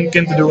bit of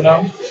thinking to do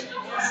now.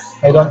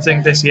 I don't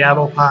think this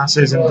yellow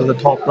passes into the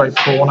top right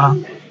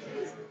corner.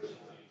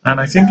 And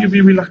I think you'd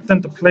be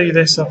reluctant to play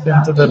this up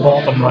into the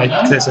bottom right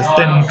because it's a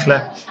thin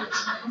clip.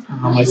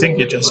 I think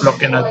you're just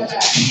looking at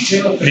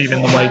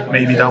leaving the white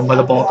maybe down by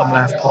the bottom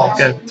left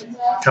pocket,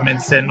 coming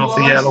thin off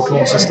the yellow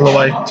closest to the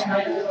white,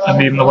 and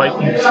leaving the white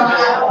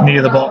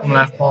near the bottom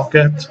left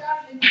pocket.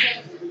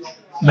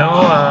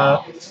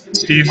 No,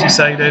 Steve's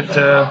decided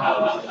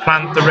to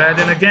plant the red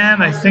in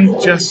again. I think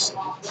just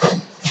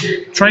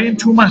trying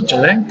too much,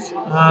 I think.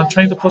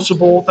 Trying to push the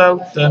ball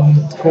out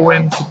and go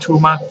in for too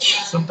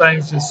much.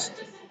 Sometimes just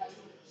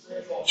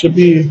should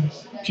be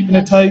keeping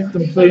it tight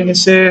and playing it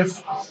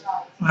safe.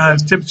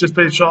 Tibbs just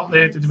played a shot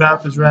there to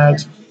develop his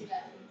red.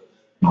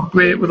 Not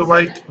great with the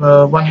white,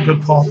 one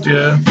good pot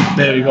here.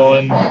 There we go,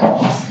 and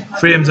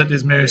frames at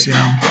his mercy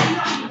now.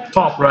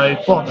 Top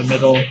right, bottom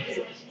middle,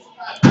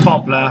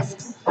 top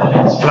left,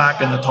 black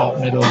in the top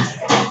middle.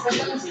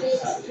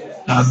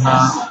 And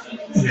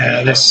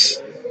yeah,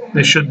 this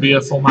should be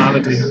a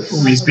formality.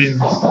 Oh, he's been,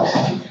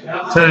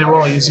 tell you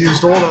what, he's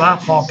used all of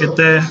that pocket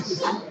there.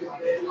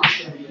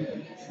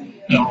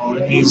 No,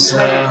 and he's,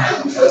 I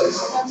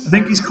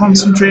think he's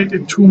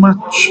concentrated too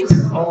much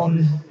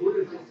on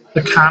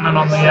the cannon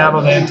on the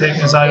yellow there and taking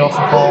his eye off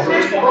the ball.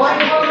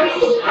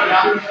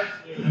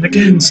 And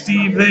again,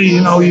 Steve there,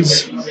 you know,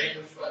 he's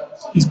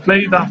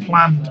played that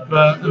plant,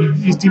 but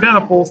he's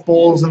developed both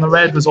balls, and the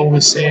red was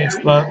always safe.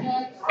 But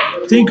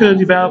I think he could have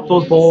developed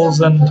those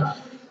balls and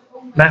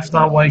left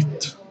that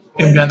white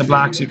in behind the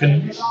black so you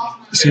can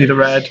see the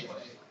red.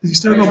 He's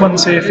still got one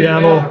safe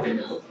yellow.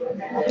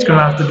 He's going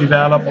to have to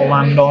develop or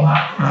land on.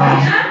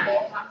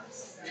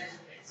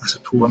 That's a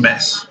poor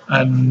miss,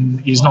 and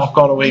he's not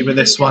got away with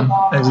this one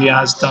as he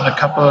has done a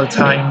couple of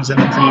times in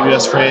the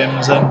previous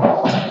frames. And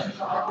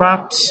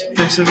perhaps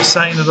this is a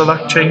sign of the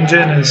luck changing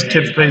as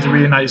Tibbs plays a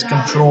really nice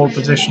controlled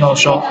positional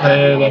shot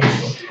there and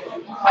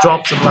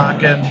drops the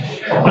black in,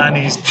 and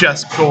he's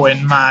just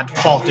going mad,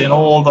 potting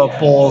all the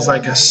balls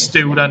like a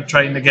student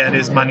trying to get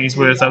his money's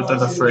worth out of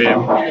the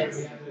frame.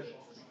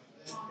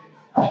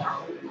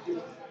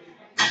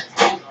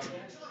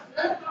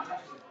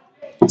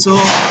 So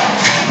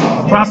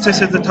perhaps this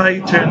is the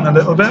tide turning a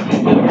little bit.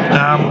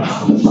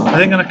 I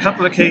think on a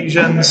couple of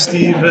occasions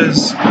Steve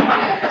has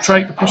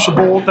tried to push the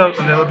ball out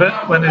a little bit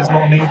when there's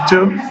no need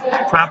to.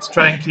 Perhaps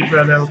try and keep it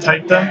a little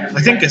tighter.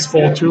 I think it's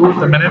 4-2 at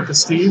the minute for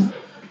Steve.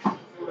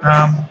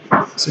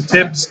 So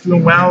Tibbs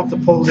doing well to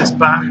pull this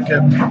back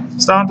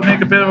and starting to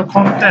make a bit of a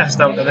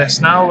contest out of this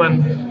now.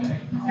 And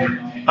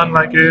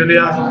unlike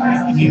earlier,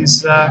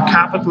 he's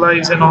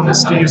capitalising on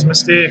Steve's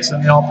mistakes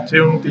and the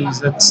opportunities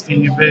that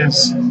Steve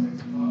is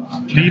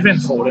leaving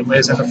for him.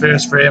 Whereas in the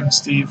first frame,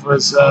 Steve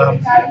was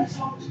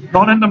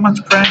not under much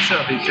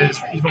pressure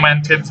because even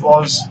when Tibbs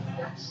was,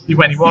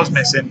 when he was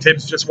missing,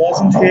 Tibbs just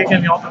wasn't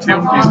taking the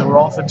opportunities that were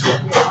offered to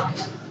him.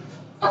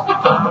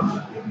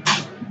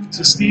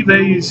 So Steve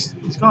there, he's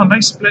got a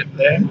nice split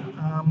there.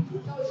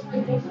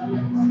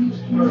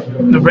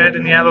 The red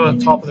and yellow at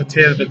the top of the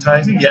tail of the tie.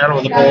 I think yellow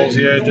of the balls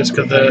here just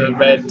because the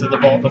red to the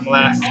bottom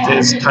left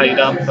is tied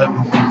up,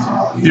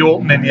 and the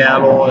opening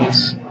yellow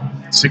is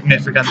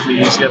significantly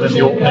easier than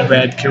the opening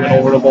red queuing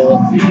over the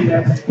ball.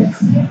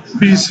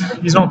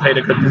 He's not played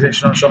a good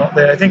positional shot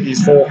there. I think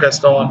he's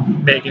focused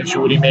on making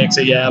sure he makes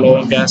a yellow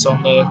and gets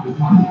on the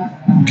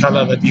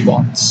colour that he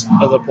wants,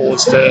 as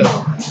opposed to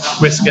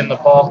whisking the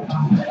pot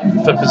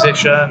for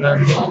position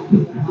and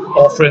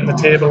offering the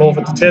table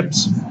over to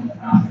Tibbs.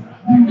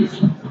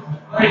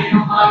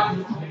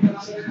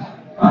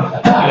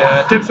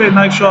 Yeah, Tibbs played a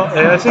nice shot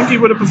there. I think he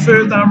would have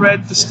preferred that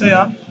red to stay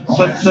up,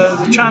 but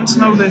the chance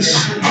now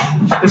this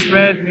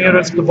red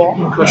nearest the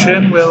bottom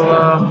cushion will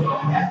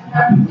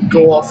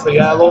go off the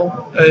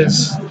yellow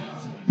as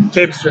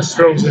Tibbs just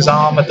throws his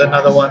arm at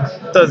another one.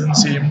 Doesn't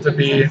seem to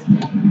be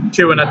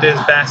queuing at his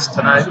best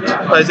tonight.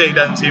 I say he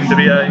doesn't seem to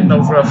be. I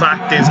know for a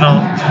fact he's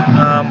not,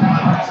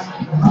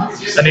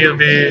 and he'll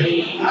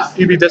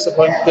be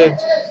disappointed.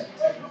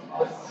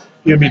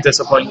 He'll be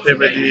disappointed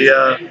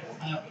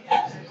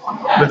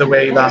with the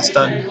way that's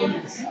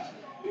done.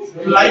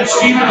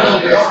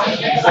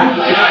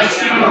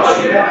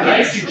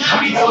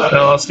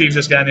 Steve's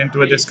just getting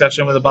into a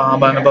discussion with the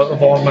barman about the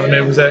volume of the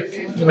music.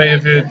 You may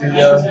have heard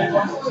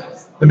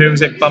the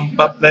music bump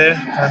up there,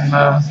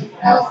 and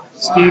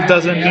Steve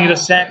doesn't need a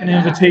second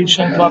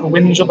invitation to have a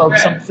whinge about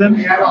something.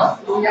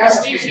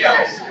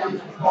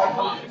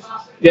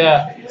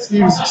 Yeah,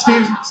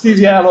 Steve's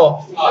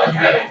yellow.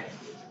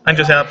 I'm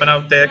just helping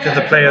out there because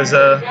the players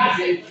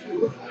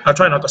I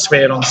try not to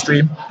swear on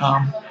stream,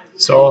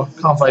 so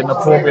can't find an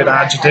appropriate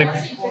adjective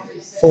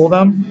for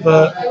them,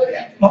 but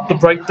not the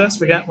brightest,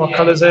 forget what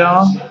colours they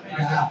are.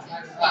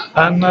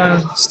 And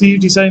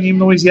Steve decided, even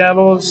though he's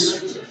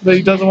yellows, that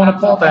he doesn't want to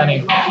pot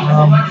any.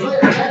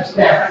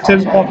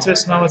 Tibbs pots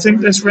this now. I think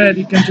this red,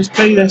 he can just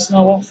play this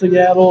now off the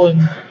yellow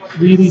and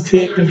really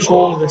take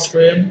control of this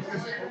frame.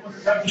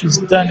 Which he's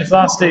done. If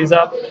that stays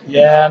up,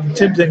 yeah, and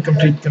Tibbs in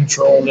complete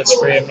control of this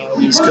frame now.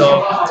 He's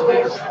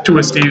got two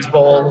of Steve's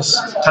balls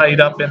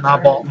tied up in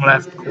that bottom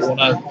left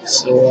corner.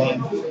 So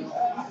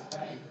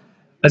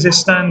as it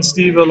stands,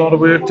 Steve has a lot of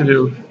work to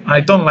do. I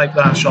don't like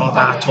that shot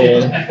at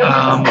all.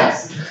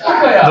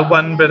 The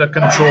one bit of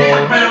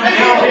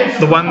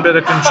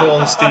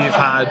control Steve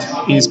had,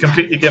 he's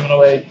completely given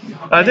away.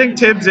 I think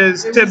Tibbs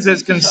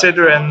is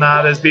considering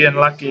that as being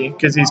lucky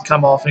because he's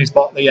come off and he's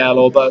bought the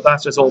yellow, but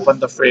that's just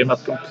opened the frame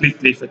up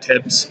completely for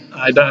Tibbs.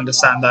 I don't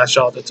understand that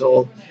shot at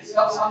all.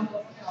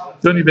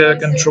 The only bit of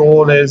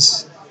control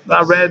is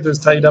that red was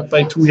tied up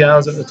by two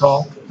yellows at the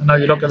top, and now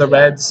you look at the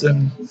reds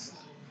and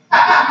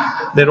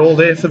they're all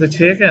there for the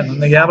taking,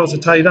 and the yellows are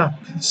tied up.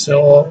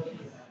 So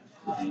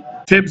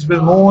Tibbs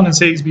will moan and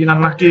say he's been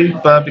unlucky,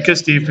 but because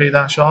Steve played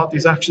that shot,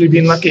 he's actually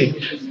been lucky.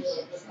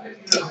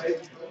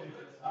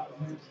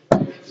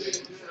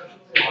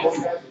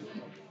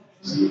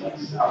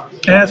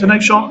 Yeah, it's a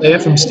nice shot there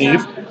from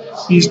Steve.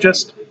 He's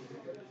just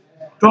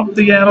dropped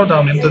the yellow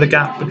down into the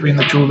gap between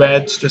the two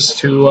reds just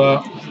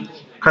to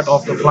cut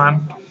off the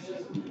plant.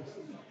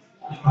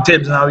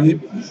 Tibbs now, he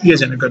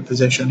is in a good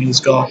position. He's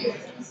got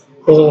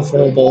all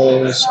four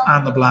balls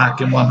and the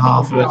black in one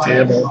half of the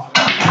table.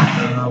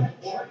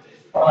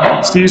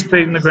 Steve's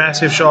played an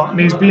aggressive shot and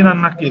he's been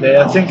unlucky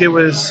there. I think it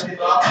was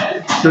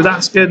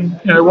asking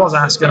a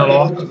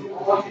lot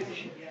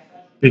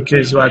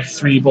because you had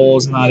three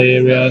balls in that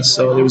area,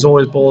 so there was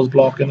always balls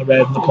blocking the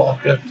red in the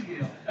pocket.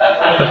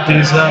 But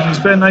he's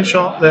played a nice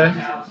shot there.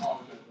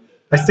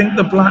 I think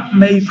the black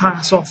may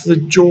pass off the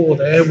jaw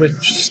there,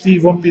 which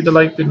Steve won't be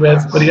delighted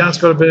with, but he has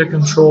got a bit of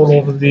control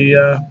over the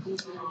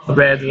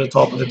red at the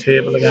top of the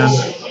table again.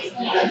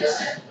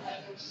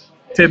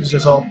 Tibbs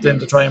just opted in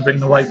to try and bring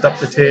the white up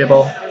the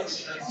table.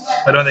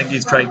 I don't think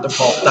he's tried to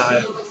pop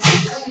that.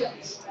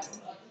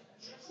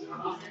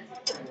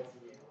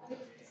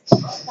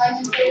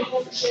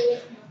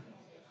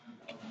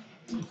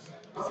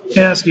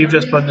 Yeah, Steve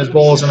just putting his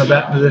balls in a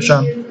better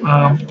position.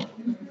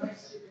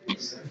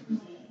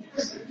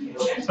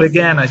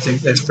 Again, I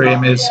think this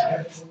frame is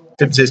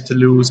Tibbs is to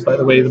lose by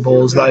the way the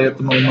balls lie at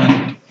the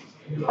moment.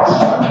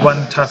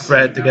 One tough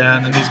red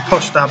again, and he's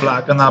pushed that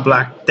black, and that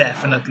black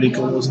definitely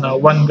goes now.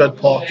 One good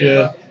pot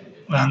here,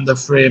 and the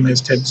frame is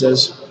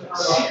Tibbs's.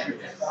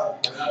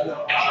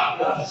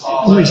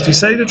 Oh, he's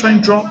decided to try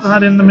and drop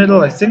that in the middle.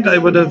 I think I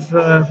would have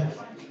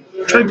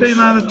tried playing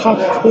that in the top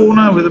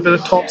corner with a bit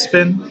of top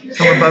spin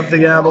from above the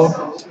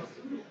yellow.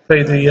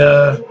 Play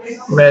the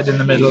red in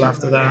the middle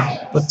after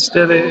that, but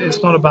still,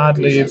 it's not a bad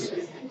leave.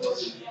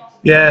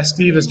 Yeah,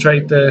 Steve has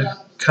tried to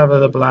cover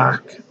the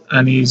black,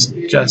 and he's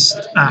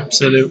just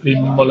absolutely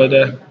mullered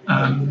it.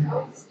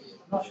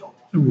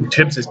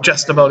 Tibbs is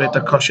just about hit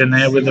the cushion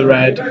there with the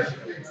red.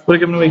 Would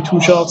have given away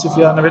two shots if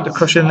he hadn't hit the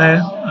cushion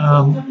there.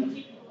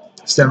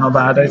 Still not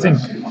bad, I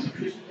think.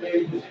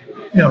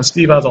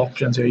 Steve has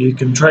options here. You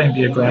can try and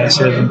be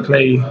aggressive and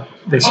play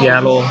this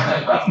yellow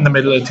in the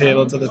middle of the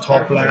table to the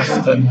top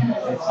left and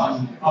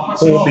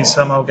hope he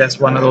somehow gets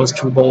one of those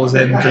two balls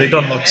in because they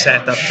don't look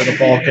set up to the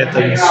pocket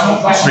and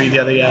free the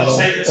other yellow.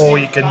 Or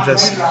you can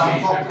just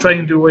try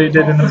and do what you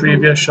did in the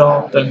previous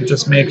shot and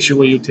just make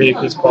sure you take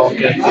this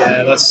pocket.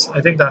 Yeah,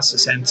 I think that's a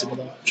sensible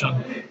option.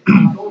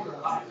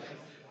 I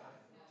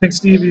think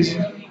Steve,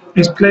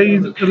 he's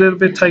played a little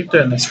bit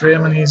tighter in this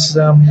frame, and he's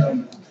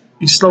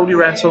slowly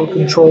wrestled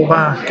control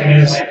back,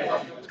 and he's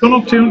got an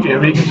opportunity here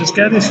where he can just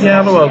get this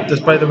yellow out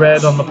just by the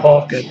red on the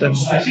pocket, and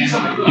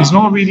he's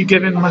not really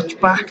giving much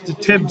back to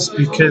Tibbs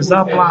because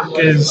that black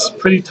is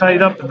pretty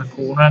tied up in the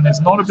corner, and there's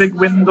not a big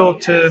window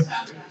to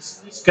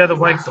get a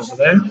white over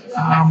there.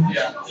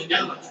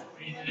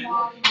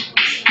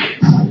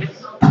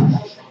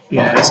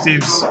 Yeah,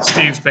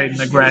 Steve's played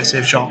an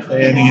aggressive shot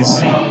there, and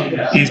he's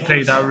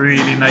played that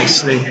really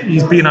nicely.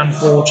 He's been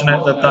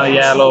unfortunate that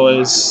yellow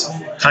is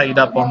tied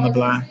up on the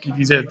black. He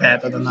deserved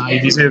better than that. He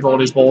deserved all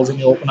his balls in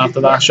the open after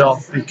that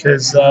shot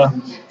because,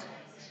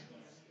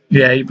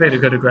 he played a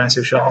good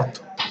aggressive shot.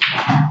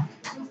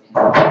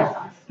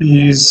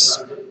 He's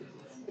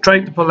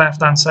tried to put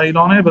left-hand side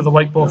on it, but the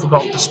white ball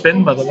forgot to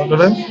spin by the look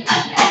of it.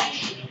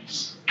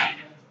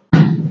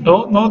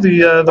 Oh, no,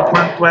 the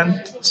plant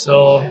went,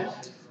 so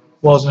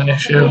wasn't an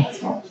issue.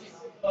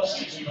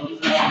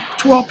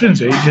 Two options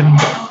here. You can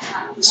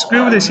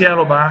screw this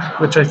yellow back,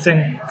 which I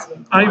think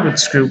I would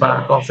screw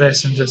back off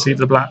this and just leave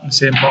the black in the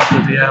same pot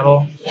with the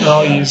yellow.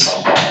 No, he's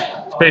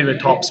played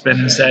with top spin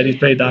instead. He's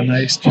played that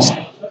nice. Just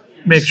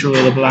make sure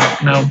of the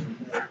black now.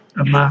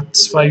 And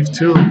that's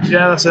 5-2.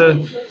 Yeah, that's a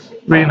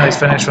really nice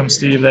finish from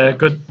Steve there.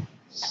 Good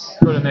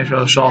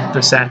initial shot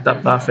to set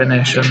up that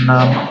finish, and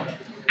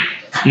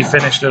he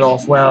finished it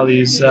off well.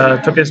 He's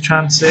took his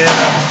chance there.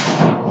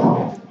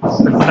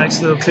 A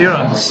nice little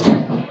clearance.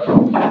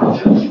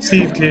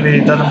 Steve clearly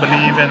doesn't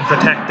believe in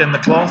protecting the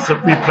cloth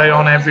that we play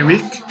on every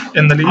week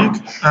in the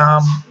league.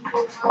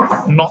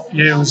 Not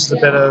use a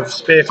bit of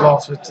spare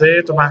cloth that's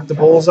there to back the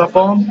balls up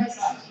on.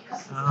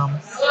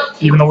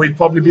 Even though we'd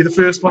probably be the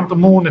first one to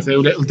moan if there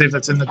were little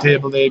divots in the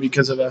table there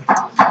because of it.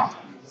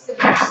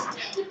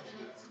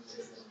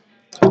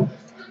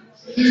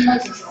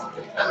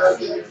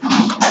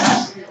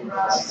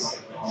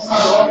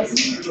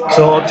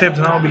 So Tibbs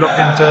now will be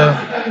looking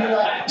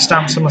to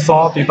stamp some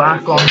authority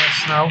back on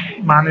this now.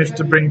 Managed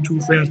to bring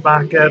 2 frames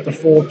back at the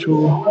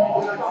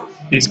 4-2.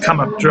 He's come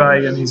up dry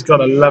and he's got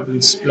a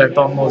lovely split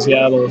on those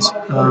yellows.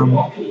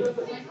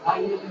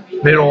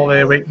 They're all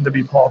there waiting to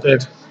be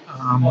potted.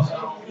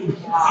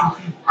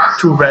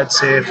 2 red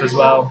safe as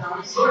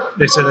well.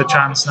 This is a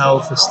chance now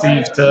for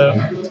Steve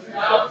to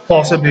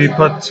possibly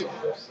put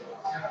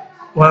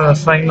one of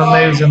the final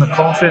nails in the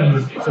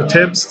coffin for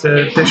Tibbs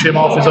to dish him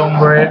off his own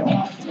break,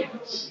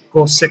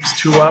 go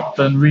 6-2 up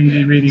and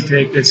really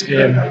take this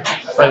game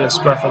by the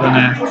scruff of the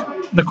neck.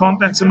 In the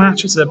context of the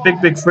match, it's a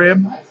big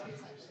frame.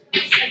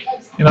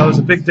 You know, there's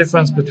a big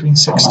difference between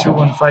 6-2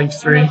 and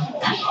 5-3.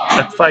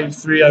 At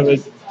 5-3 I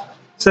would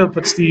still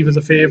put Steve as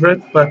a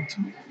favourite, but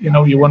you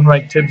know, you wouldn't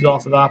write Tibbs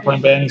off at that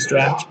point by any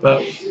stretch.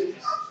 But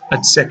at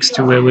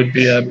 6-2 it would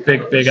be a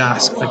big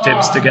ask for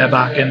Tibbs to get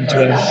back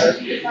into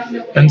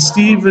it. And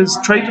Steve has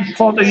tried to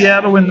pot a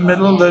yellow in the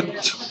middle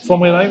that, from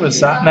where I was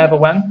sat, never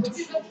went.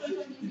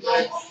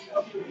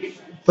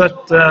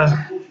 But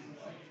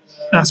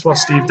that's what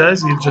Steve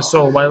does. He'll just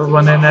throw a wild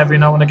one in every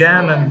now and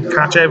again and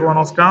catch everyone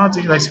off guard.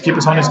 He likes to keep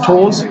us on his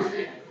toes,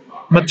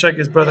 much like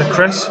his brother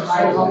Chris.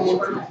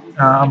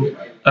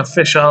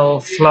 Official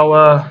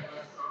flower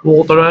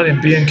waterer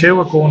in B&Q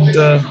according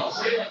to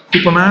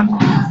Cooperman.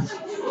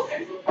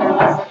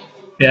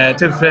 Yeah,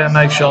 did play a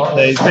nice shot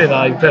there. He's played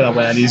that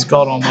well. He's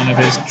got on one of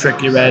his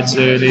tricky reds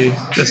early.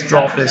 Just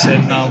drop this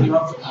in now.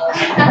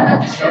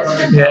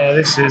 Yeah,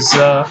 this is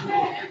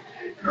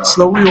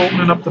slowly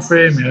opening up the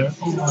frame here.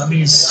 And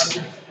he's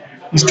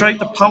tried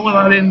to power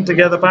that in to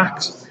get the back,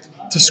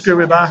 to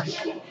screw it back,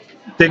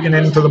 digging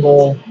into the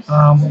ball.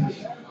 And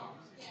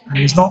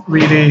he's not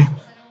really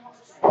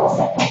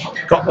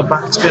got the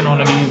backspin on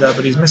him either,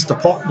 but he's missed the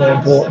pot more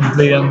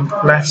importantly and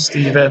left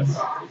Steve in.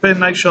 Been a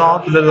nice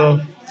shot,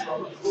 little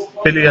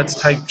billiards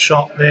type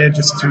shot there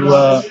just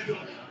to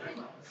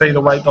play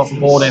the white off the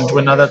board into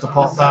another to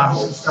pot that.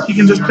 You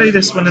can just play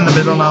this one in the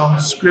middle now,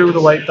 screw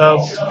the white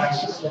out,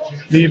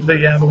 leave the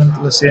yellow into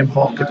the same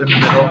pocket in the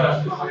middle.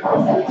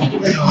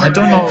 I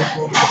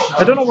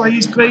don't know why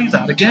he's played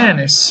that. Again,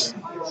 it's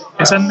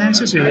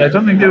unnecessary. I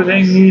don't think there was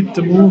any need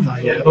to move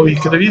that yellow. He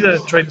could have either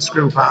tried to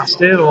screw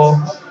past it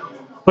or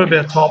put a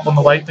bit of top on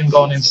the white and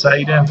gone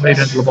inside it and played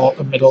into the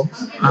bottom middle.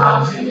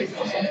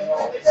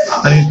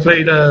 And he's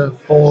played a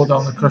board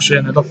on the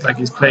cushion. It looked like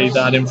he's played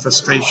that in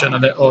frustration a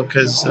little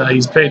because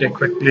he's played it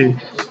quickly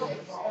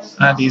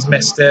and he's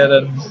missed it.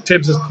 And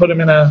Tibbs has put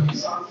him in a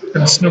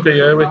snooker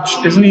here, which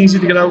isn't easy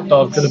to get out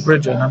of to the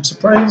bridge. And I'm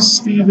surprised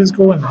Steve is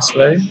going this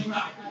way.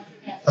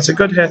 That's a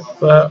good hit,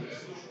 but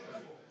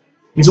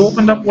he's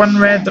opened up one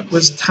red that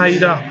was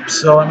tied up.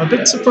 So I'm a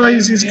bit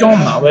surprised he's gone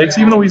that way. Because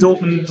even though he's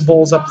opened the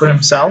balls up for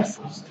himself,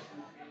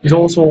 he's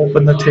also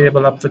opened the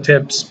table up for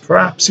Tibbs.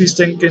 Perhaps he's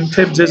thinking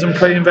Tibbs isn't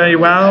playing very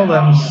well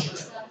and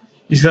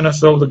he's going to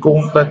throw the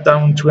gauntlet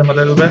down to him a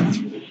little bit.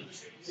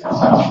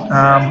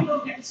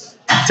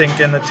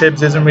 Thinking that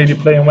Tibbs isn't really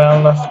playing well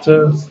enough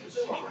to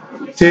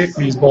take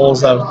these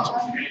balls out.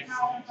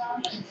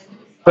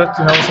 But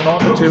you know, it's an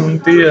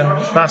opportunity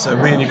and that's a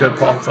really good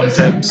pot from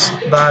Tibbs.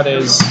 That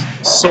is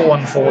so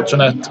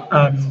unfortunate,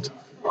 and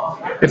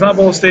if that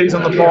ball stays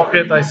on the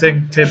pocket, I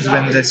think Tibbs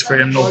wins this for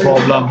him, no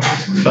problem.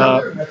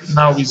 But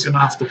now he's going to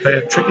have to play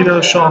a tricky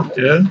little shot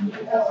here.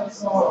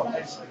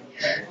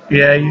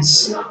 Yeah,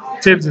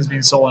 Tibbs has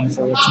been so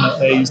unfortunate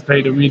there. He's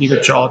played a really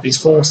good shot. He's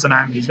forced an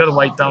angle. He's got a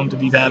white down to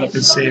develop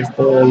his safe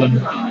ball,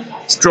 and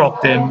it's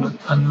dropped him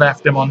and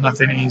left him on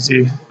nothing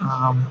easy.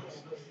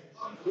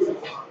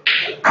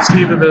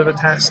 Steve a bit of a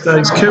tester.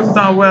 He's killed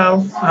that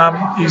well.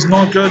 He's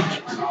not good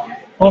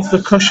off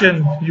the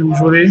cushion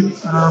usually.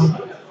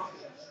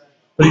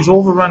 But he's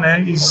overrun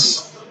it,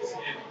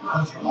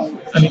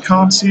 and he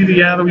can't see the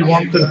yellow he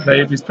wanted to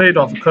play. He's played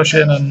off the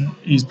cushion and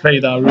he's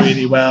played that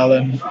really well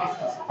and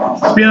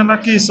he's been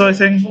unlucky, so I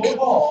think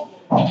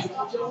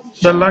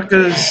the luck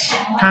has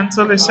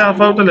cancelled itself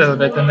out a little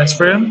bit in this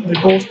frame. They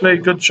both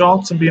played good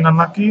shots and been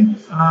unlucky.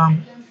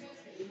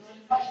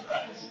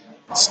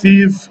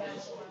 Steve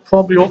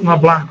probably hoping a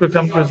black would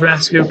come to his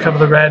rescue, cover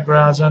the red but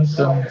hasn't,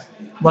 and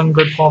one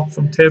good pot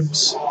from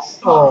Tibbs.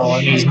 Oh,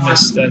 and he's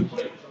missed it.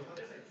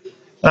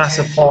 That's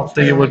a pot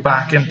that you would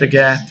back him to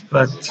get,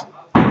 but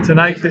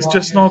tonight it's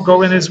just not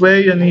going his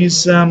way, and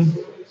he's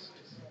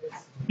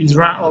He's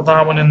rattled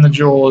that one in the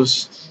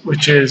jaws,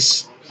 which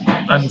is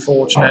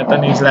unfortunate,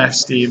 and he's left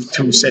Steve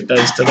 2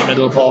 sitters to the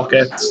middle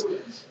pocket.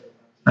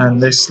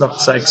 And this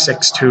looks like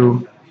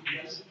 6-2.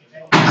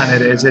 And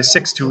it is. It's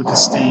 6-2 to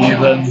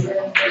Steve. And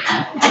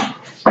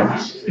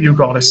you've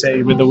got to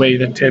say, with the way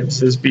that Tibbs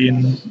has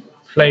been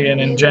playing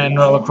in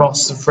general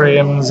across the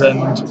frames,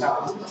 and Steve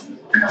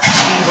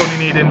only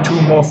needing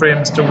 2 more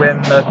frames to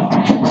win, that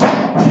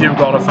you've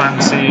got to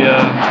fancy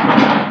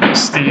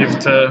Steve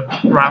to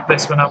wrap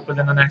this one up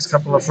within the next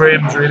couple of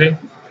frames, really.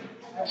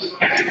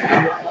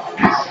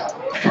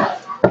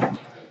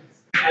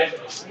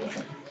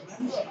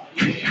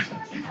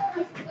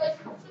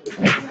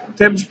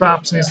 Tibbs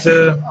perhaps needs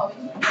to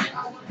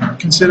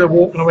consider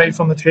walking away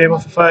from the table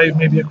for 5,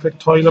 maybe a quick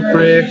toilet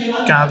break,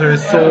 gather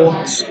his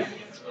thoughts.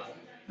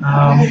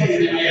 But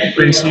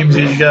he seems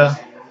eager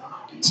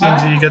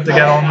to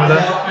get on with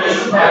it.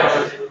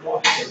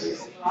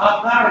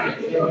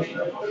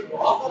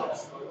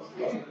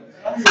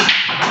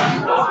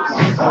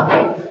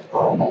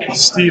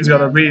 Steve's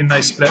got a really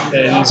nice split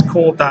there. He's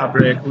caught that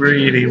break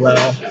really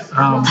well.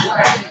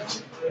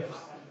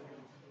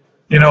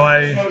 You know,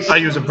 I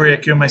use a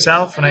break cue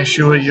myself, and I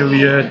sure you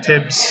hear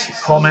Tibbs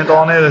comment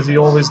on it, as he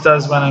always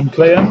does when I'm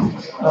playing.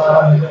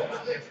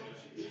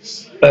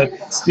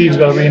 But Steve's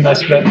got a really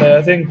nice split there.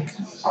 I think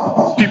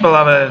people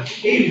have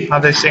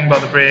this thing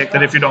about the break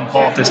that if you don't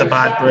pot, it's a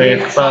bad break.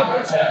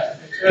 But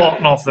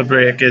potting off the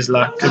break is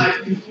luck.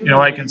 You know,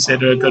 I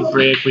consider a good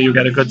break where you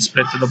get a good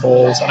split to the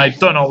balls. And I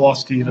don't know what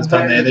Steve has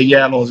done there. The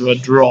yellows were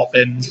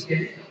drop-ins,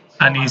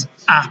 and he's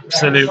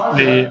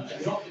absolutely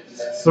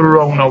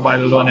thrown a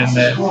wild one in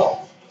there.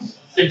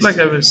 Like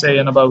I was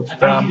saying about the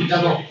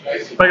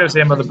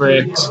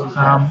breaks,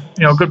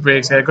 you know, good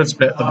breaks here, good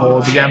split the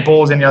balls. Again,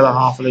 balls in the other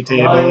half of the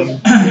table,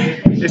 and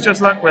it's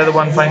just luck whether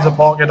one finds a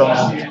pocket or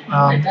not.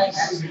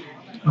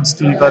 And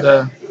Steve had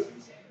a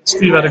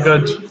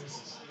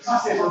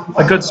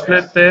good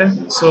split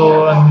there,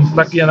 so I'm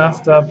lucky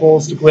enough to have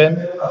balls to go in.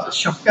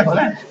 Shocker,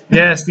 wasn't it?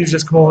 Yeah, Steve's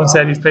just come over and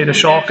said he's played a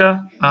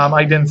shocker.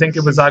 I didn't think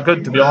it was that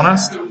good, to be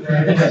honest.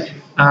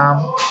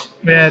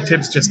 Yeah,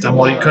 Tibbs just done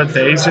what he could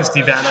there. He's just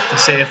developed a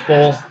safe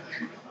ball.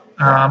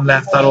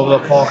 Left that over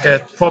the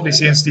pocket. Probably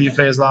seeing Steve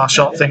play his last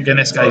shot, thinking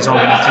this guy's not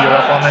going to tear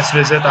up on this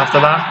visit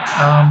after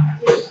that.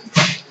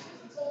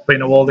 But you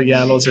know, all the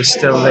yellows are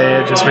still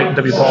there, just waiting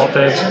to be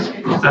potted.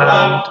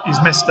 And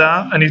he's missed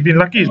that, and he's been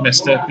lucky he's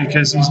missed it,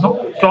 because he's not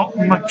got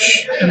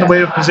much in the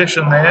way of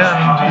position there,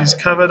 and he's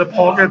covered a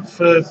pocket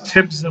for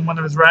Tibbs in one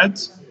of his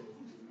reds.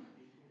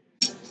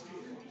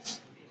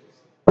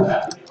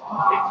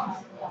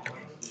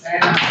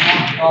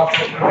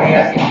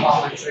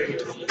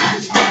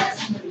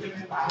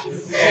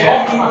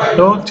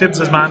 So Tibbs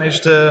has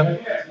managed to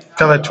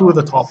cover 2 of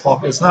the top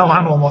pockets now,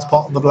 and almost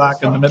potted the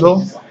black in the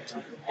middle.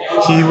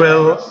 He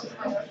will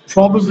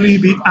probably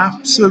be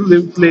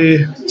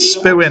absolutely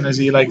spewing, as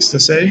he likes to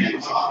say.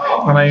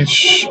 And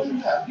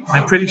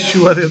I'm pretty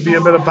sure there'll be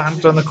a bit of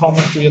banter on the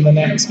commentary in the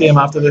next game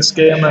after this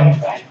game,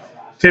 and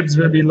Tibbs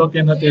will be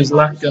looking at his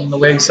luck and the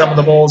way some of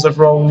the balls have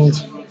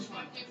rolled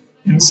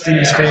in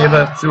Steve's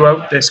favour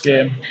throughout this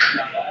game.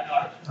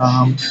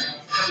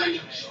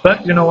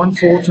 But, you know,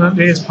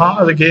 unfortunately, it's part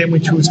of the game we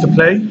choose to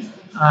play,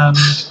 and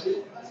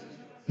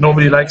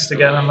nobody likes to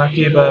get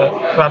unlucky, but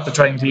we'll have to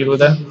try and deal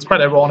with it. It's quite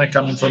ironic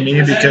coming from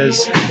me,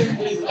 because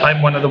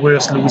I'm one of the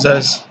worst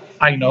losers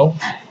I know,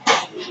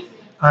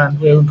 and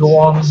we'll go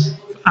on for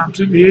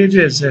absolutely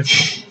ages if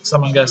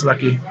someone gets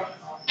lucky.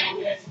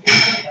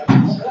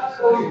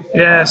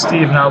 Yeah,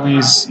 Steve now,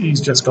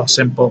 he's just got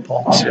simple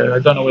pots here. I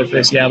don't know if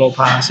this yellow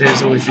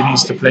passes or if he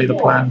needs to play the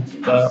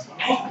plant, but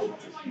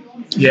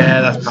yeah,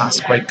 that's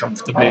passed quite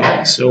comfortably.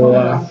 So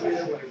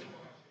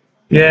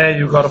yeah,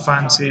 you've got to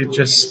fancy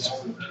just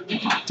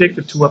take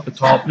the 2 up the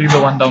top, leave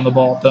the 1 down the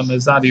bottom,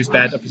 as that leaves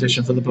better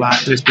position for the black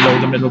just below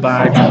the middle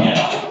bag.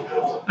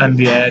 And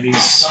yeah,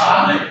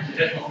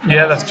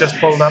 that's just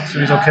pulled up, so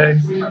he's okay.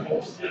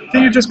 I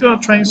think you just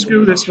got to try and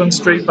screw this one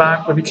straight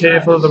back, but be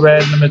careful of the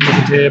red in the middle of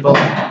the table.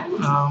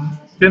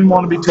 Didn't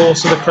want to be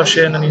close to the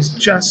cushion, and he's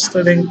just,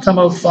 I think, come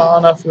out far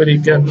enough where he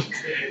can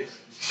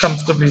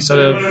comfortably sort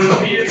of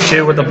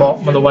clear with the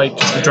bottom of the white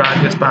just to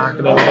drag this back a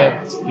little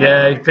bit.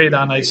 Yeah, he played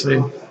that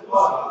nicely.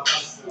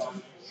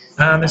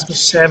 And this was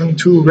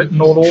 7-2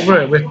 written all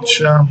over it,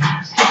 which I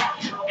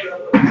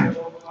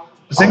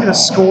think the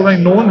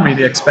scoreline no one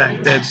really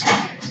expected,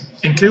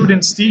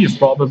 including Steve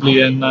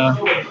probably in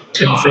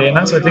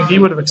fairness. I think he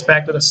would have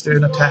expected a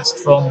sterner test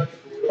from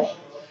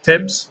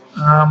Tibbs.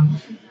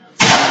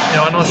 You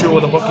know, I'm not sure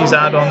what the bookies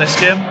had on this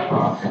game,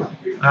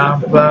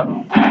 but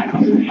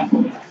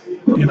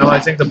you know, I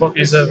think the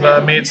bookies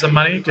have made some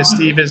money, because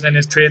Steve isn't in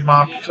his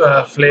trademark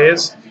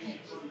flares.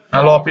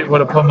 A lot of people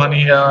would have put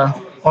money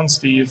on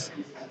Steve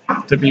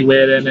to be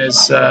wearing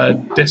his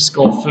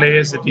disco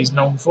flares that he's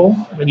known for,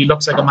 when he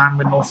looks like a man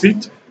with no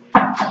feet.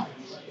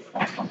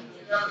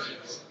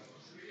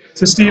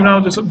 So Steve now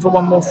just looking for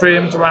 1 more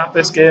frame to wrap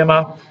this game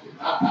up.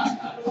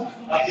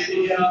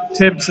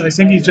 Tibbs, I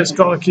think he's just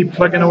got to keep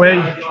plugging away.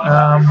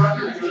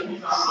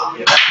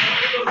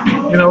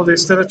 you know,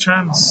 there's still a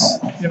chance.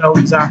 You know,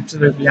 he's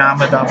absolutely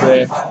hammered that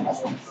break.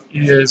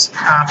 He is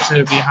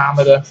absolutely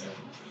hammered it.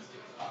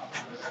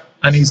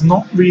 And he's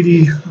not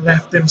really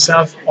left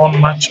himself on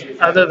much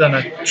other than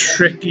a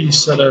tricky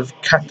sort of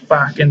cut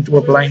back into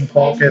a blind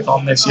pocket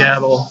on this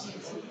yellow.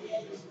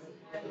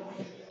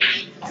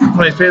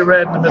 Well, he's played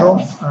red in the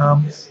middle.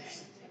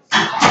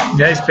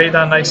 Yeah, he's played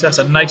that nice. That's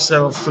a nice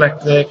little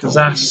flick there because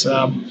that's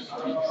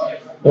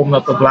open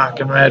up the black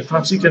and red.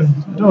 Perhaps he can,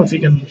 I don't know if he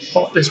can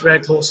pop this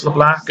red close to the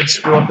black and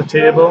screw up the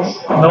table.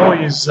 No,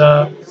 he's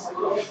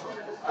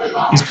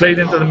played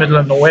into the middle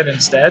of nowhere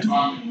instead.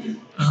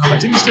 I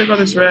think he's still got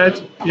this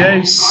red. Yeah,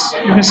 you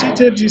can see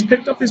Tibbs, he's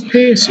picked up his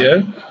pace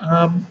here.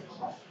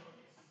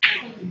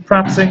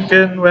 Perhaps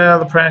thinking, well,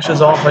 the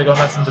pressure's off, I got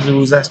nothing to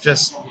lose, let's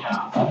just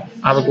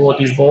have a go at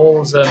these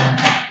balls and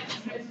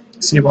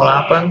see what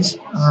happens.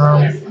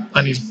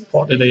 And he's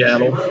potted a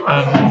yellow.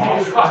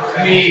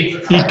 And he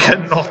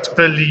cannot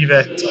believe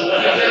it.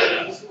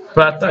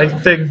 But I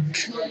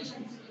think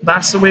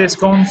that's the way it's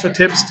gone for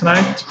Tibbs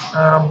tonight.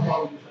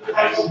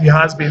 He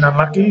has been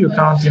unlucky, you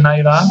can't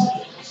deny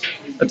that.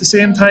 At the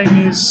same time,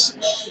 he's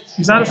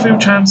had a few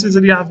chances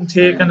that he hasn't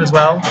taken as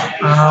well.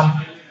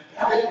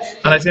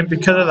 And I think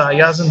because of that, he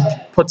hasn't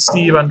put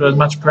Steve under as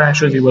much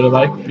pressure as he would have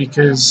liked,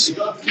 because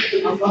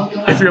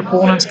if your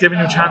opponent's giving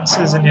you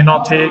chances and you're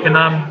not taking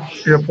them,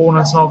 your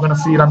opponent's not going to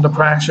feel under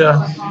pressure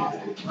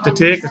to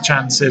take the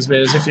chances,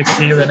 whereas if you're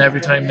clearing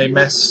every time they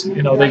miss,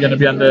 you know, they're going to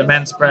be under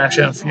immense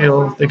pressure and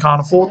feel they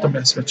can't afford to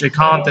miss, which they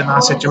can't in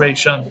that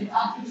situation.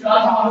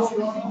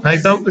 I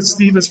doubt that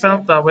Steve has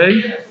felt that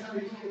way.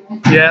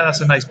 Yeah,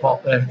 that's a nice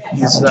pot there.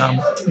 He's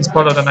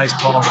put out a nice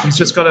pot. He's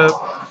just got to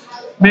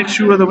make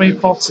sure the way he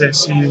pots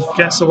this, he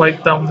gets the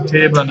white down the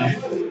table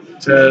enough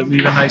to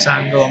leave a nice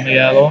angle on the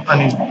yellow,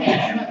 and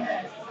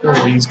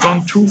he's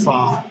gone too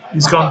far.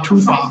 He's gone too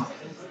far.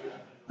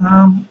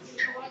 I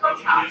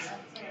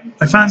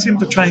fancy him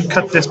to try and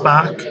cut this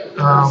back.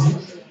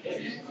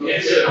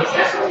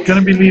 Going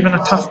to be leaving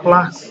a tough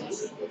black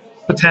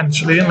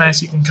potentially,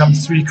 unless he can come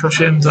 3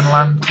 cushions and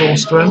land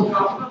close to him.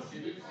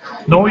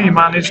 No, he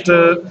managed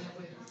to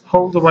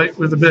hold the white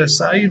with a bit of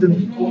side,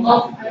 and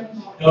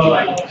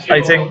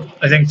I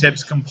think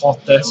Tibbs can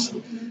pot this.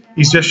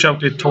 He's just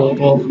shouted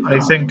total,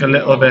 I think a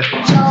little bit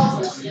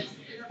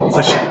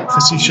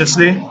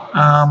facetiously.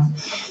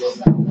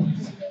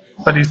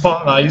 But he's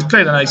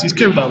played it nice, he's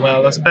killed that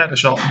well. That's a better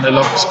shot than it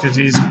looks, because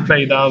he's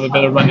played out a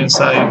bit of running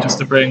side just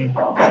to bring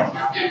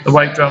the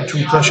white down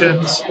 2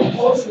 cushions.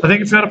 I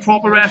think if you had a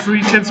proper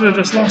referee, Tibbs would have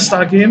just lost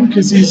that game,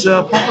 because he's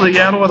popped the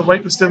yellow while the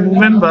white was still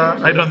moving,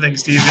 but I don't think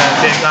Steve's going to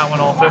take that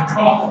one off him.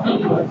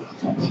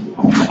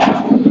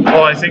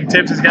 Oh, I think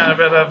Tibbs is getting a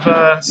bit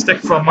of stick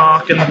from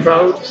Mark in the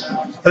crowd.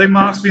 I think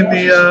Mark's been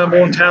the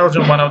more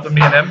intelligent one out of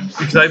me and him,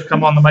 because I've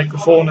come on the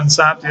microphone and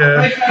sat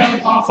here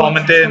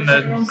commenting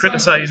and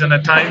criticising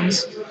at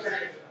times,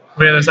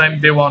 whereas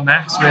I'm due on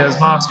next, whereas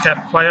Mark's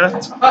kept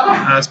quiet,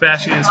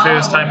 especially his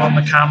first time on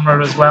the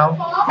camera as well.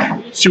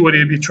 Sure,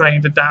 he'd be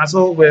trying to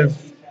dazzle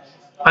with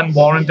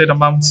unwarranted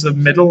amounts of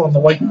middle on the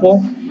white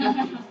ball.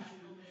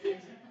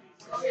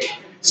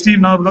 Steve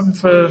now looking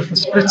for a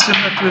split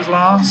similar to his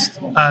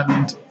last,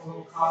 and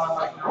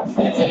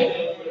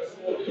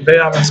they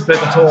haven't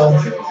split at all.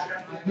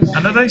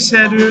 And as I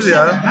said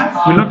earlier,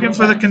 we're looking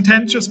for the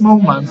contentious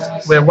moment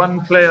where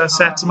one player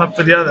sets them up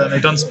for the other and they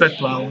don't split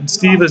well. And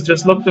Steve has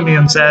just looked at me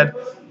and said,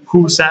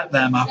 who set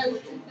them up?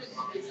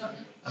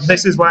 And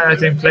this is why I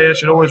think players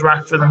should always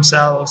rack for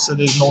themselves so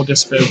there's no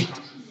dispute.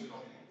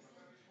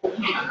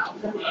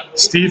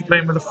 Steve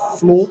playing with a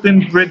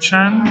floating bridge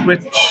hand,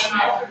 which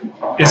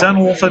is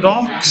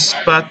unorthodox,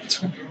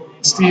 but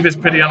Steve is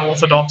pretty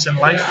unorthodox in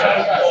life.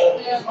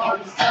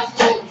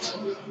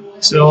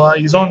 So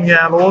he's on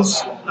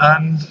yellows,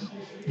 and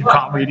you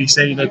can't really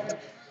say that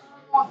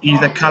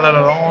either colour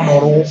are on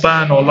or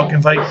open or look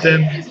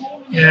inviting.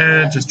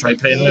 Yeah, just try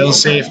playing a little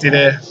safety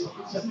there.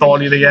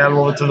 Dolly the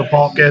yellow to the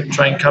pocket,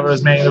 try and cover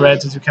as many of the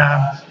reds as you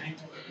can.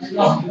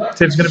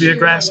 Tibbs going to be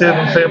aggressive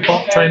and play a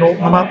pot, try and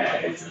open them up.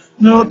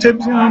 No,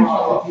 Tibbs, you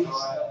know,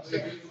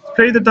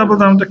 play the double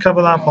down to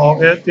cover that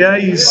pocket. Yeah,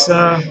 he's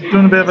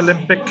doing a bit of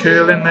Olympic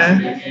curl in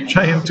there,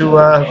 trying to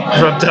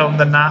rub down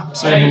the nap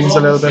so he moves a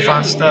little bit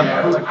faster.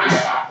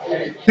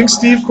 I think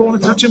Steve called a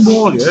touching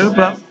ball here,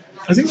 but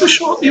I think the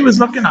shot he was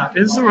looking at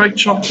is the right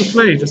shot to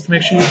play, just to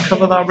make sure you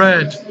cover that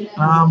red.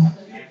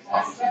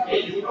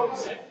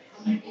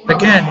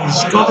 Again,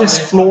 he's got this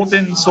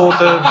floating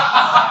sort of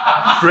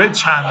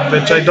bridge hand,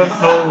 which I don't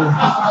know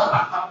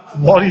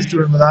what he's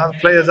doing with that. The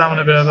player's having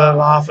a bit of a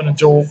laugh and a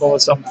joke or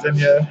something,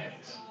 yeah.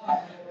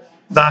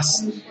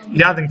 He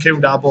hadn't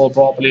killed that ball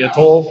properly at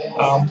all.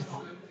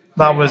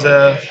 That was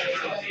a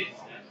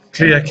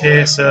clear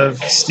case of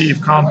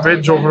Steve can't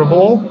bridge over a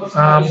ball,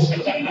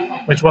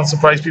 which won't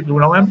surprise people who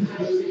know him.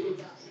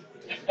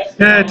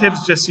 Yeah,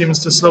 Tibbs just seems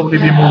to slowly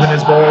be moving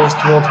his balls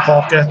towards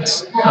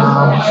pockets.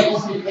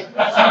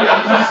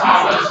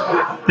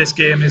 this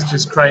game is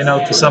just crying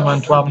out for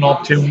someone to have an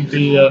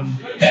opportunity and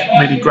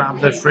really grab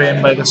the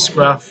frame by the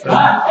scruff and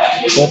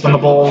open the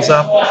balls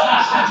up.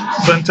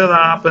 But until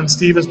that happens,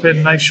 Steve has played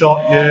a nice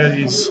shot here.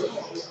 He's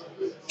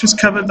just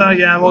covered that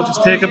yellow,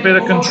 just take a bit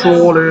of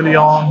control early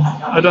on.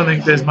 I don't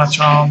think there's much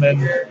harm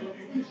in.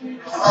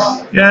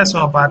 Yeah, it's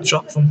not a bad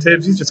shot from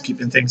Tibbs. He's just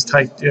keeping things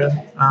tight here.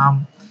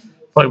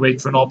 Probably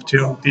wait for an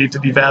opportunity to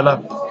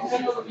develop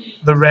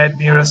the red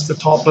nearest the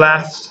top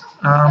left.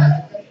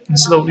 And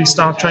slowly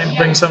start trying to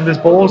bring some of his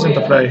balls into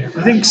play.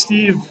 I think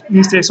Steve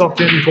needs to take this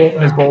opportunity to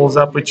open his balls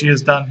up, which he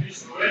has done.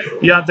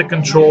 He had the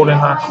control in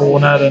that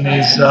corner, and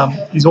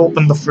he's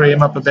opened the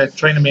frame up a bit,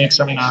 trying to make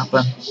something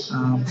happen.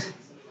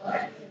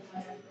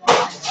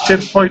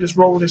 Tibbs probably just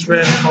rolled his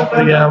red on top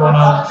of the yellow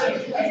now.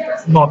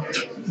 Not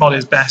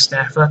his best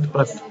effort,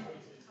 but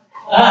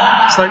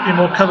slightly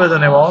more cover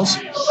than it was.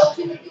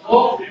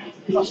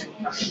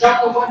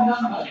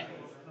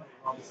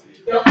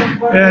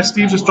 Yeah,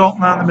 Steve just dropped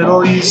man in the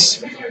middle.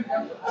 He's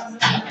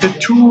the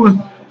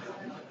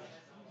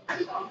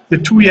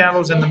two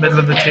yellows in the middle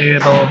of the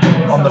table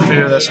on the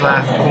furthest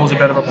left cause a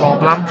bit of a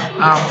problem.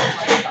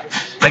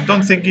 I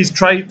don't think he's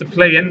tried to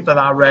play into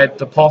that red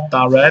to pot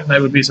that red, and I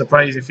would be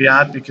surprised if he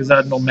had, because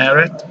that had no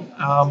merit.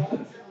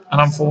 And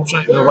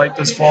unfortunately, the white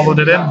has followed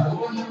it in.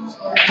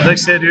 As I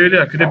said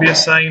earlier, could it be a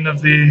sign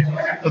of the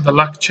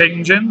luck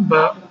changing?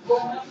 But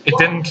it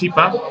didn't keep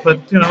up.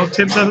 But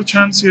Tibbs had a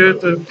chance here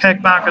to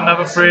peg back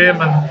another frame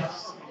and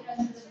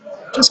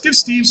just give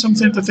Steve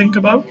something to think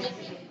about.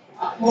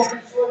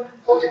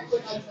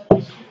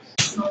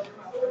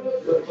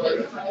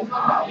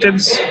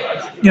 Tibbs,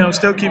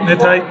 still keeping it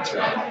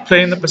tight,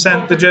 playing the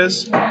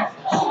percentages.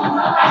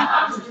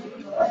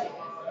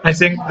 I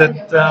think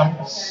that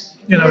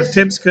if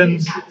Tibbs can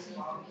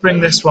bring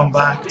this one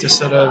back to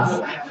sort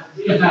of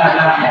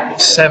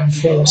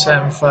 7-4,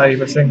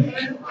 7-5, I think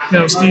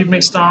Steve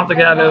may start to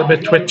get a little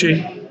bit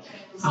twitchy.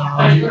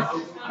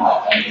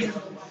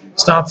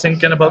 Start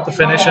thinking about the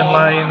finishing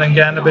line and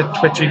getting a bit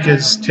twitchy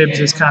because Tibbs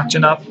is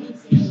catching up.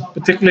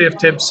 Particularly if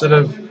Tibbs sort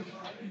of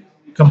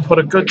can put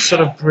a good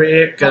sort of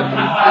break and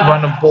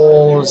run of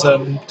balls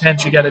and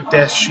potentially get a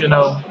dish,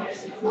 to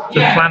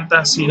plant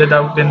that seed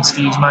out in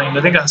Steve's mind.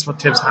 I think that's what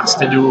Tibbs has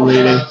to do,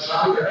 really.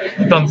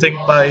 I don't think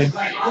by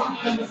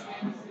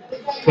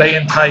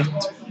playing tight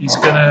he's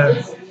going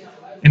to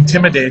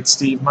intimidate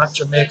Steve much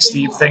and make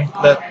Steve think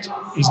that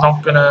he's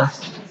not going to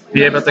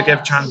be able to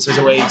give chances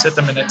away. It's at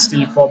the minute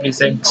Steve probably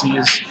thinks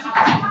he's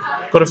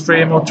got a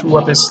frame or two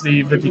up his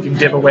sleeve that he can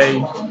give away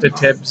to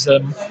Tibbs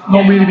and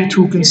not really be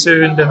too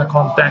concerned in the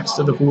context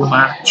of the whole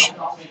match.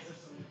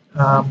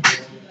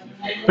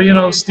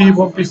 But Steve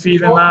won't be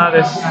feeling that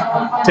if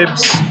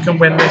Tibbs can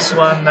win this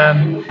one.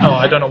 Then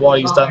I don't know what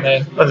he's done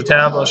there. That's a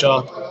terrible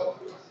shot.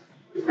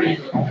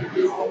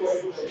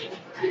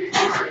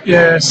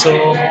 Yeah,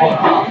 so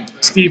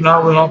Steve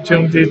now with an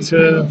opportunity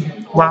to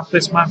wrap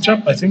this match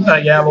up. I think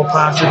that yellow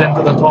passes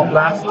into the top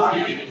left.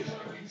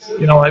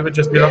 I would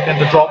just be looking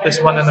to drop this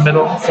one in the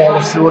middle,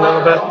 follow through a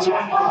little bit,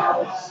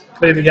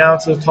 play the yellow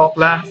to the top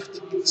left,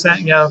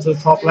 second yellow to the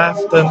top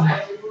left, and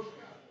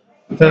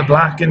the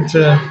black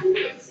into.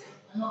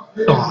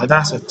 Oh,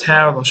 that's a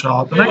terrible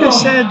shot. And like I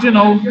said, getting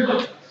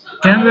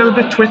a little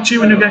bit twitchy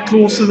when you get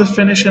close to the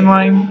finishing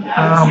line.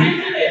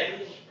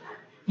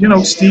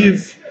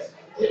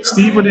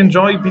 Steve would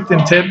enjoy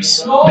beating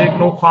Tibbs, make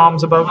no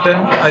qualms about it.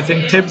 I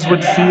think Tibbs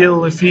would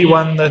feel if he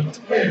won that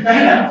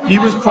he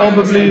was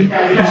probably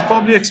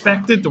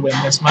expected to win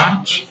this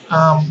match.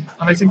 And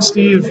I think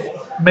Steve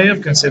may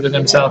have considered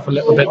himself a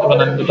little bit of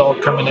an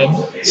underdog coming in.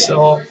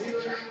 So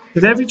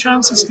with every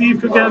chance that Steve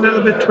could get a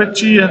little bit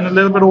twitchy and a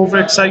little bit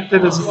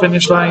overexcited as the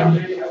finish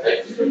line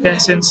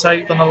gets in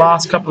sight on the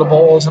last couple of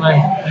balls, and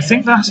I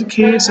think that's a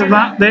case of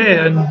that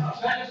there. And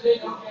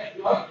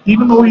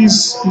even though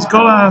he's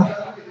got a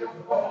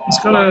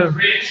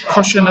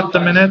cushion at the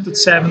minute at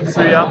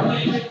 7-3 up,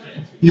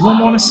 you won't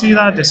want to see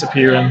that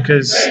disappearing,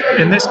 because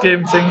in this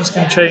game things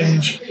can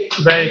change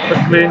very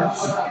quickly.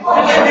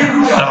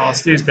 Oh,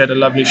 Steve's got a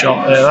lovely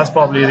shot there. That's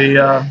probably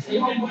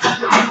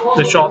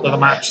the shot of the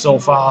match so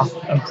far,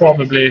 and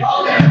probably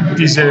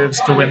deserves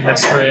to win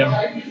this frame.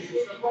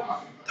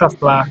 Tough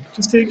black.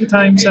 Just take your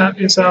time, set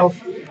yourself.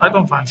 I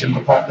don't fancy him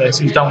to pot this.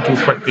 He's down too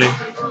quickly.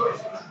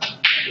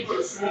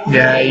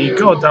 Yeah, he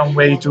got down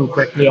way too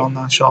quickly on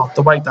that shot.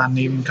 The white hadn't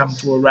even come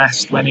to a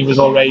rest when he was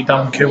already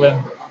down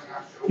queuing.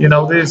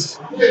 There's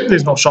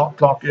no shot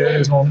clock here.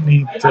 There's no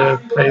need to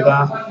play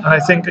that. And I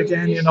think,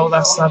 again,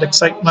 that's that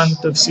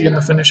excitement of seeing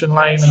the finishing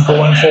line and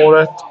going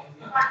for it.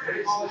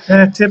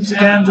 Tibbs,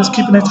 again, just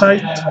keeping it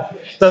tight.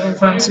 Doesn't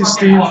fancy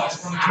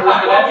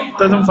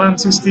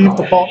Steve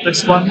to pot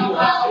this one.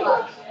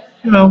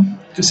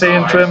 Just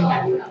saying to him,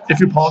 if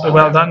you pot it,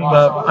 well done,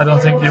 but I don't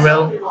think you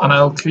will, and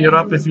I'll clear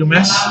up if you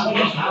miss.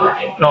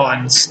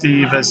 And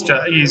Steve is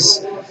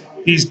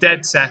he's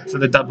dead set for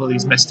the double.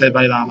 He's missed it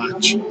by that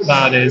much.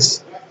 That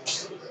is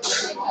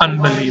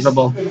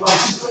unbelievable.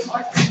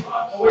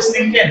 I was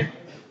thinking.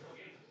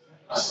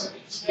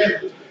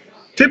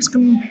 Tibbs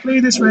can play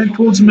this red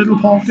towards the middle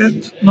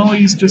pocket. No,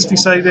 he's just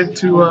decided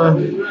to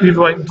leave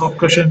the white in top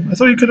cushion. I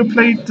thought he could have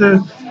played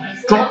to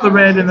drop the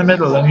red in the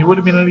middle, and he would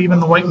have been leaving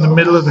the white in the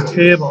middle of the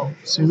table.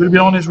 So he would have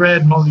been on his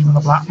red, not leaving the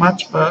black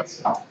much,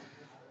 but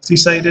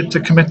decided to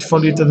commit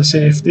fully to the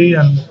safety,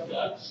 and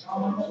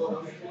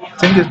I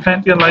think there's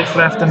plenty of life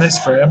left in this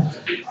for him.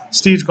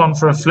 Steve's gone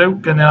for a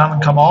fluke and it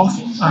hasn't come off,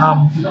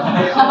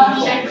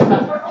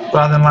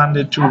 rather than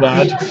landed too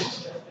bad.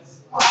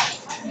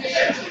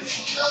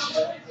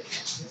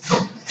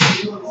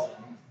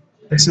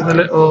 This is the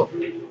little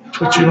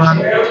twitchy one.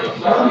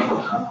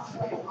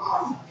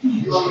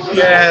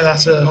 Yeah,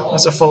 that's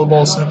a full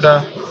ball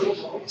snooker.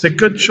 It's a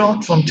good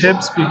shot from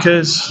Tibbs,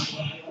 because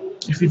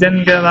if he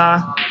didn't get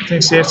that, I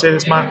think safe to say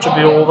this match would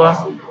be over.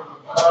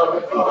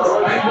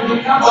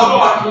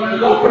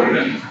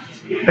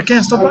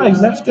 Again, stop that.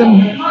 He's left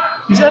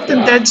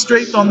him dead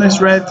straight on this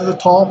red to the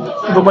top,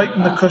 with the white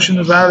in the cushion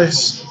as well.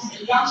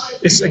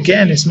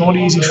 It's not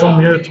easy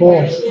from here at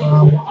all.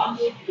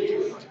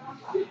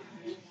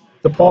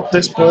 To pop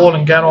this ball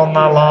and get on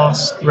that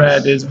last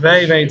red is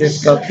very, very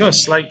difficult. You've got a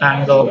slight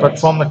angle, but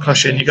from the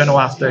cushion, you're going to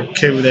have to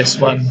cue this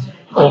one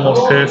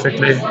almost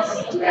perfectly.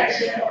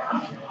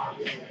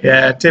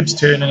 Yeah, Tibbs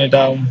turning it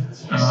down.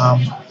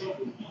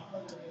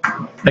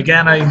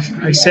 Again,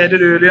 I said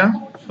it earlier,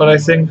 but I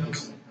think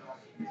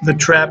the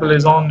treble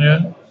is on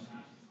here.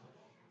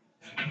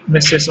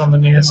 Miss this on the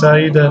near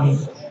side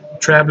and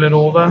treble it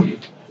over.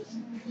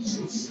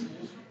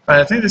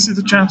 I think this is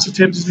the chance that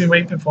Tibbs has been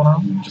waiting for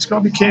now. Just got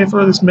to be careful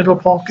of this middle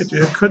pocket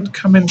here. It could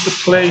come into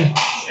play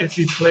if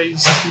he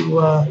plays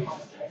to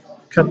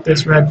cut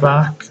this red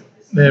back.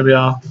 There we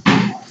are.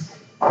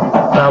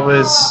 That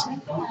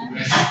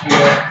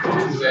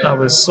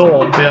was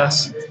so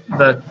obvious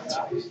that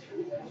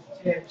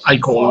I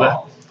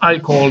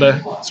called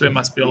it, so it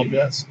must be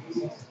obvious.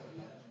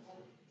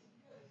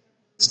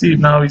 Steve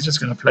now, he's just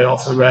going to play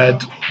off the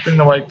red, bring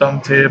the white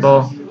down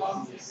table.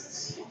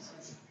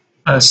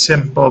 A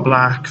simple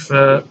black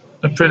for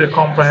a pretty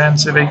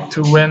comprehensive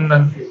 8-2 win,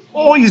 and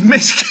oh, he's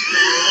missed.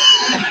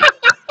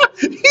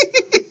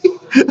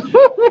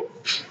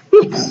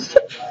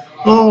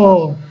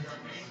 Oh,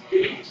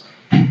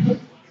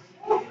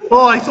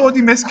 I thought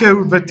he missed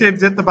cue, but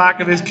Tibbs hit the back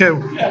of his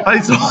cue.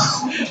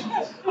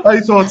 I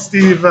thought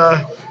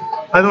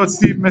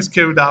Steve missed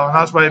cue down.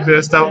 That's why I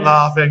burst out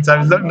laughing, because I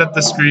was looking at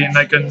the screen,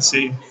 I couldn't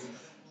see.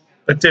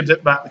 But Tibbs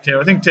hit back the cue.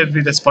 I think Tibbs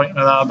will be disappointed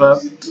with that,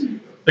 but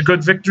a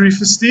good victory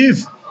for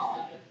Steve.